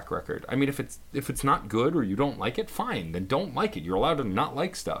Nickelback record. I mean, if it's not good or you don't like it, fine, then don't like it. You're allowed to not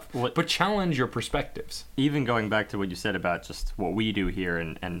like stuff, but challenge your perspectives. Even going back to what you said about just what we do here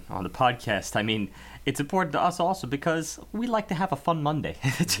and on the podcast, I mean, it's important to us also because we like to have a fun Monday.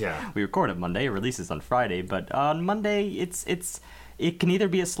 Yeah. We record on Monday, it releases on Friday, but on Monday, it can either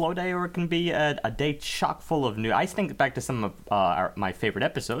be a slow day or it can be a day chock full of new. I think back to some of my favorite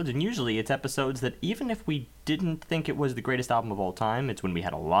episodes, and usually it's episodes that even if we didn't think it was the greatest album of all time, it's when we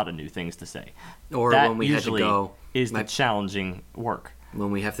had a lot of new things to say. Or that when we had to go... is the challenging work.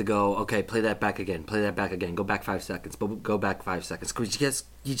 When we have to go, okay, play that back again, go back 5 seconds, but go back 5 seconds. Because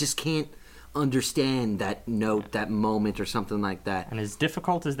you just can't understand that note, that moment, or something like that. And as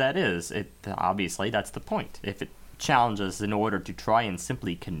difficult as that is, obviously that's the point. If it challenges in order to try and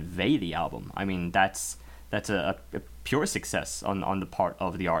simply convey the album, I mean, that's a pure success on the part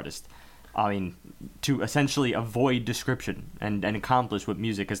of the artist. I mean, to essentially avoid description and accomplish what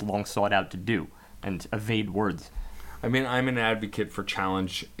music has long sought out to do, and evade words. I mean, I'm an advocate for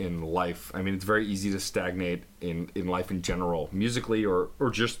challenge in life. I mean, it's very easy to stagnate in life in general, musically or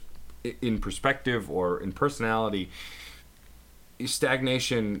just in perspective or in personality.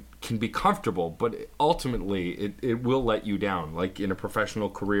 Stagnation can be comfortable, but ultimately it will let you down. Like in a professional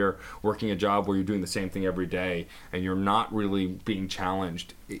career, working a job where you're doing the same thing every day and you're not really being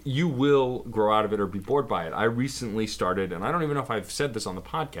challenged, you will grow out of it or be bored by it. I recently started, and I don't even know if I've said this on the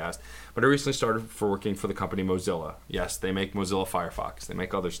podcast, but I recently started working for the company Mozilla. Yes, they make Mozilla Firefox. They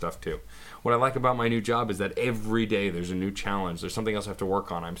make other stuff too. What I like about my new job is that every day there's a new challenge. There's something else I have to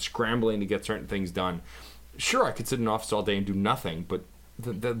work on. I'm scrambling to get certain things done. Sure, I could sit in an office all day and do nothing, but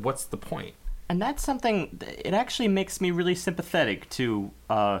what's the point? And that's something, it actually makes me really sympathetic to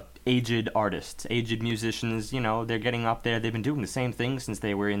aged artists, aged musicians. You know, they're getting up there, they've been doing the same thing since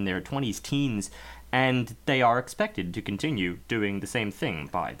they were in their 20s, teens, and they are expected to continue doing the same thing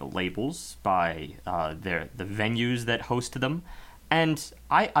by the labels, by the venues that host them. And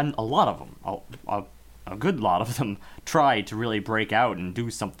a lot of them, a good lot of them, try to really break out and do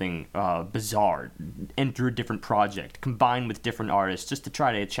something bizarre, enter a different project, combine with different artists, just to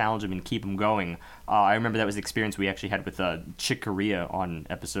try to challenge them and keep them going. I remember that was the experience we actually had with Chick Corea on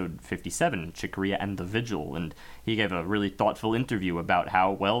episode 57, Chick Corea and The Vigil, and he gave a really thoughtful interview about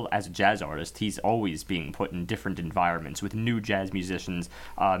how, well, as a jazz artist, he's always being put in different environments with new jazz musicians,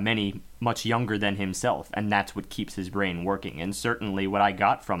 many much younger than himself, and that's what keeps his brain working. And certainly what I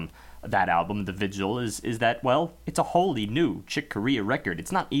got from that album, The Vigil, is that, well, it's a wholly new Chick Corea record.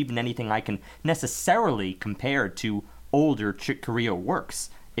 It's not even anything I can necessarily compare to older Chick Corea works.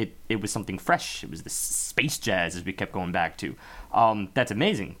 It was something fresh. It was the space jazz, as we kept going back to. That's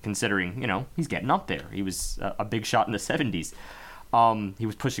amazing, considering, you know, he's getting up there. He was a big shot in the 70s. He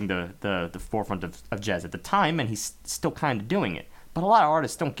was pushing the forefront of jazz at the time, and he's still kind of doing it. But a lot of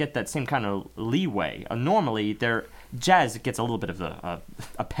artists don't get that same kind of leeway. Normally, jazz gets a little bit of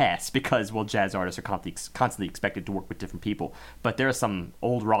a pass because, well, jazz artists are constantly expected to work with different people. But there are some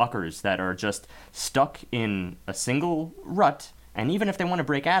old rockers that are just stuck in a single rut, and even if they want to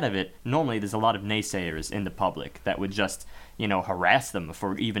break out of it, normally there's a lot of naysayers in the public that would just, you know, harass them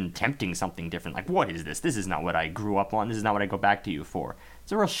for even attempting something different. Like, what is this? This is not what I grew up on. This is not what I go back to you for.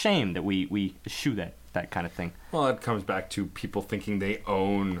 It's a real shame that we eschew that kind of thing. Well, it comes back to people thinking they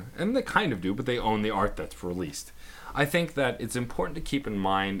own, and they kind of do, but they own the art that's released. I think that it's important to keep in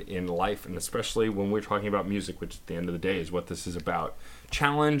mind in life, and especially when we're talking about music, which at the end of the day is what this is about.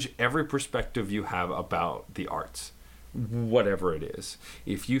 Challenge every perspective you have about the arts, whatever it is.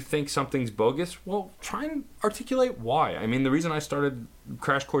 If you think something's bogus, well, try and articulate why. I mean, the reason I started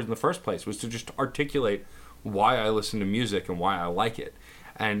Crash Chords in the first place was to just articulate why I listen to music and why I like it.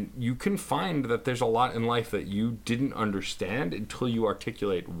 And you can find that there's a lot in life that you didn't understand until you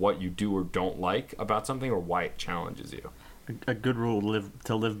articulate what you do or don't like about something or why it challenges you. A good rule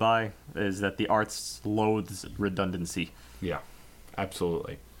to live by is that the arts loathes redundancy. Yeah,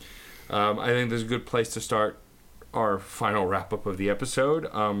 absolutely. I think there's a good place to start our final wrap-up of the episode.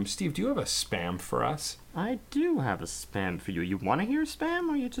 Steve, do you have a spam for us? I do have a spam for you. You want to hear spam,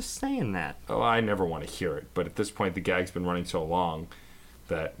 or are you just saying that? Oh, I never want to hear it, but at this point the gag's been running so long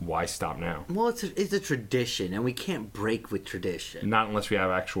that why stop now? Well, it's a tradition, and we can't break with tradition. Not unless we have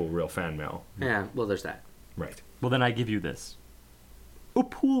actual real fan mail. Yeah, well, there's that. Right. Well, then I give you this.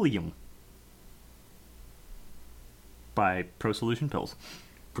 Upulium by Pro Solution Pills.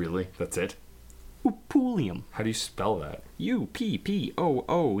 Really? That's it? Upulium. How do you spell that?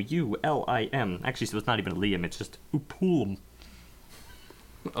 Uppooulim. Actually, so it's not even a liam, it's just Upulium.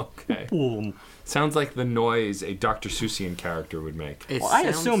 Okay. Boom. Sounds like the noise a Dr. Seussian character would make. It Well, I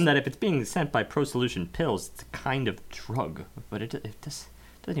sounds- assume that if it's being sent by Pro Solution Pills, it's a kind of drug, but it just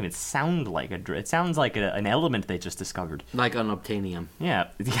doesn't even sound like a drug. It sounds like an element they just discovered. like unobtainium. Yeah,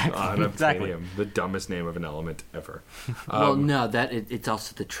 exactly. Unobtainium, the dumbest name of an element ever. Well, no, it's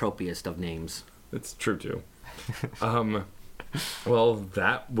also the tropiest of names. It's true too. Well,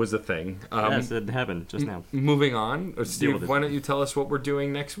 that was a thing. Yes, it happened just now. Moving on, with Steve, it. why don't you tell us what we're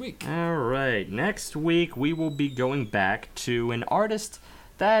doing next week? All right, next week we will be going back to an artist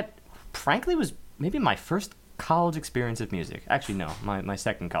that, frankly, was maybe my first college experience of music. Actually, no, my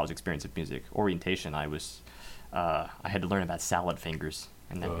second college experience of music. Orientation, I had to learn about Salad Fingers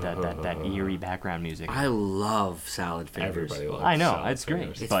and that eerie background music. I love Salad Fingers. Everybody loves I know, Salad it's great.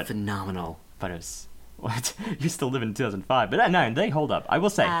 Fingers. It's but- phenomenal. But it was... What? You still live in 2005. But no, they hold up. I will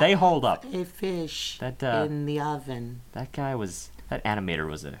say, they hold up. A fish That, in the oven. That animator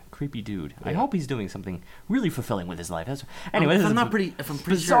was a creepy dude. I hope he's doing something really fulfilling with his life. Anyway, this is a if I'm pretty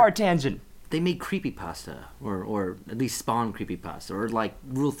bizarre sure tangent. they made creepypasta, or at least spawned creepypasta, or like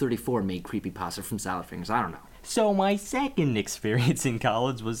Rule 34 made creepypasta from Salad Fingers. I don't know. So my second experience in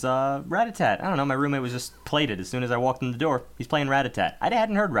college was Rat-a-tat. I don't know, my roommate was just played it as soon as I walked in the door. He's playing Rat-a-tat. I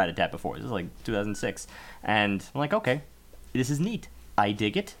hadn't heard Rat-a-tat before. This was like 2006. And I'm like, okay, this is neat. I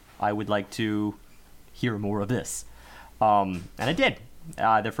dig it. I would like to hear more of this. And I did.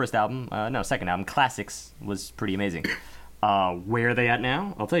 Their second album, Classics, was pretty amazing. Where are they at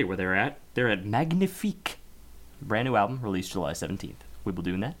now? I'll tell you where they're at. They're at Magnifique. Brand new album, released July 17th. We'll be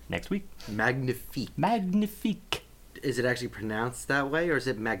doing that next week. Magnifique. Magnifique. Is it actually pronounced that way, or is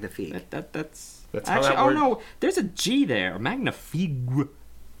it magnifique? That's how actually. that Oh word- no, there's a G there. Magnifique.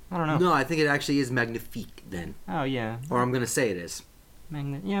 I don't know. No, I think it actually is magnifique then. Oh yeah. Or I'm gonna say it is.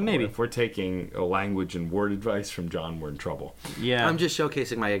 Yeah, maybe. If we're taking a language and word advice from John, we're in trouble. Yeah. I'm just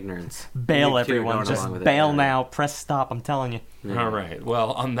showcasing my ignorance. bail You two are everyone. going Just along with it. bail now. Press stop. I'm telling you. Yeah. All right.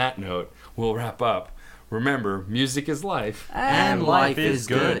 Well, on that note, we'll wrap up. Remember, music is life. And life is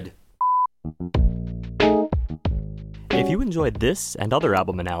good. If you enjoyed this and other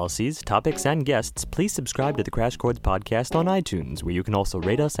album analyses, topics, and guests, please subscribe to the Crash Chords podcast on iTunes, where you can also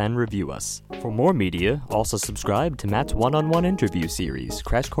rate us and review us. For more media, also subscribe to Matt's one-on-one interview series,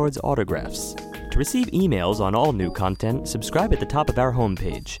 Crash Chords Autographs. To receive emails on all new content, subscribe at the top of our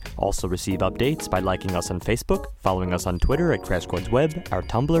homepage. Also receive updates by liking us on Facebook, following us on Twitter at Crash Chords Web, our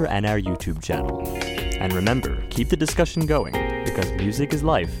Tumblr, and our YouTube channel. And remember, keep the discussion going, because music is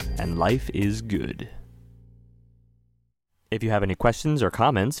life, and life is good. If you have any questions or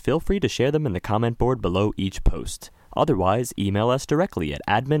comments, feel free to share them in the comment board below each post. Otherwise, email us directly at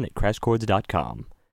admin@crashchords.com.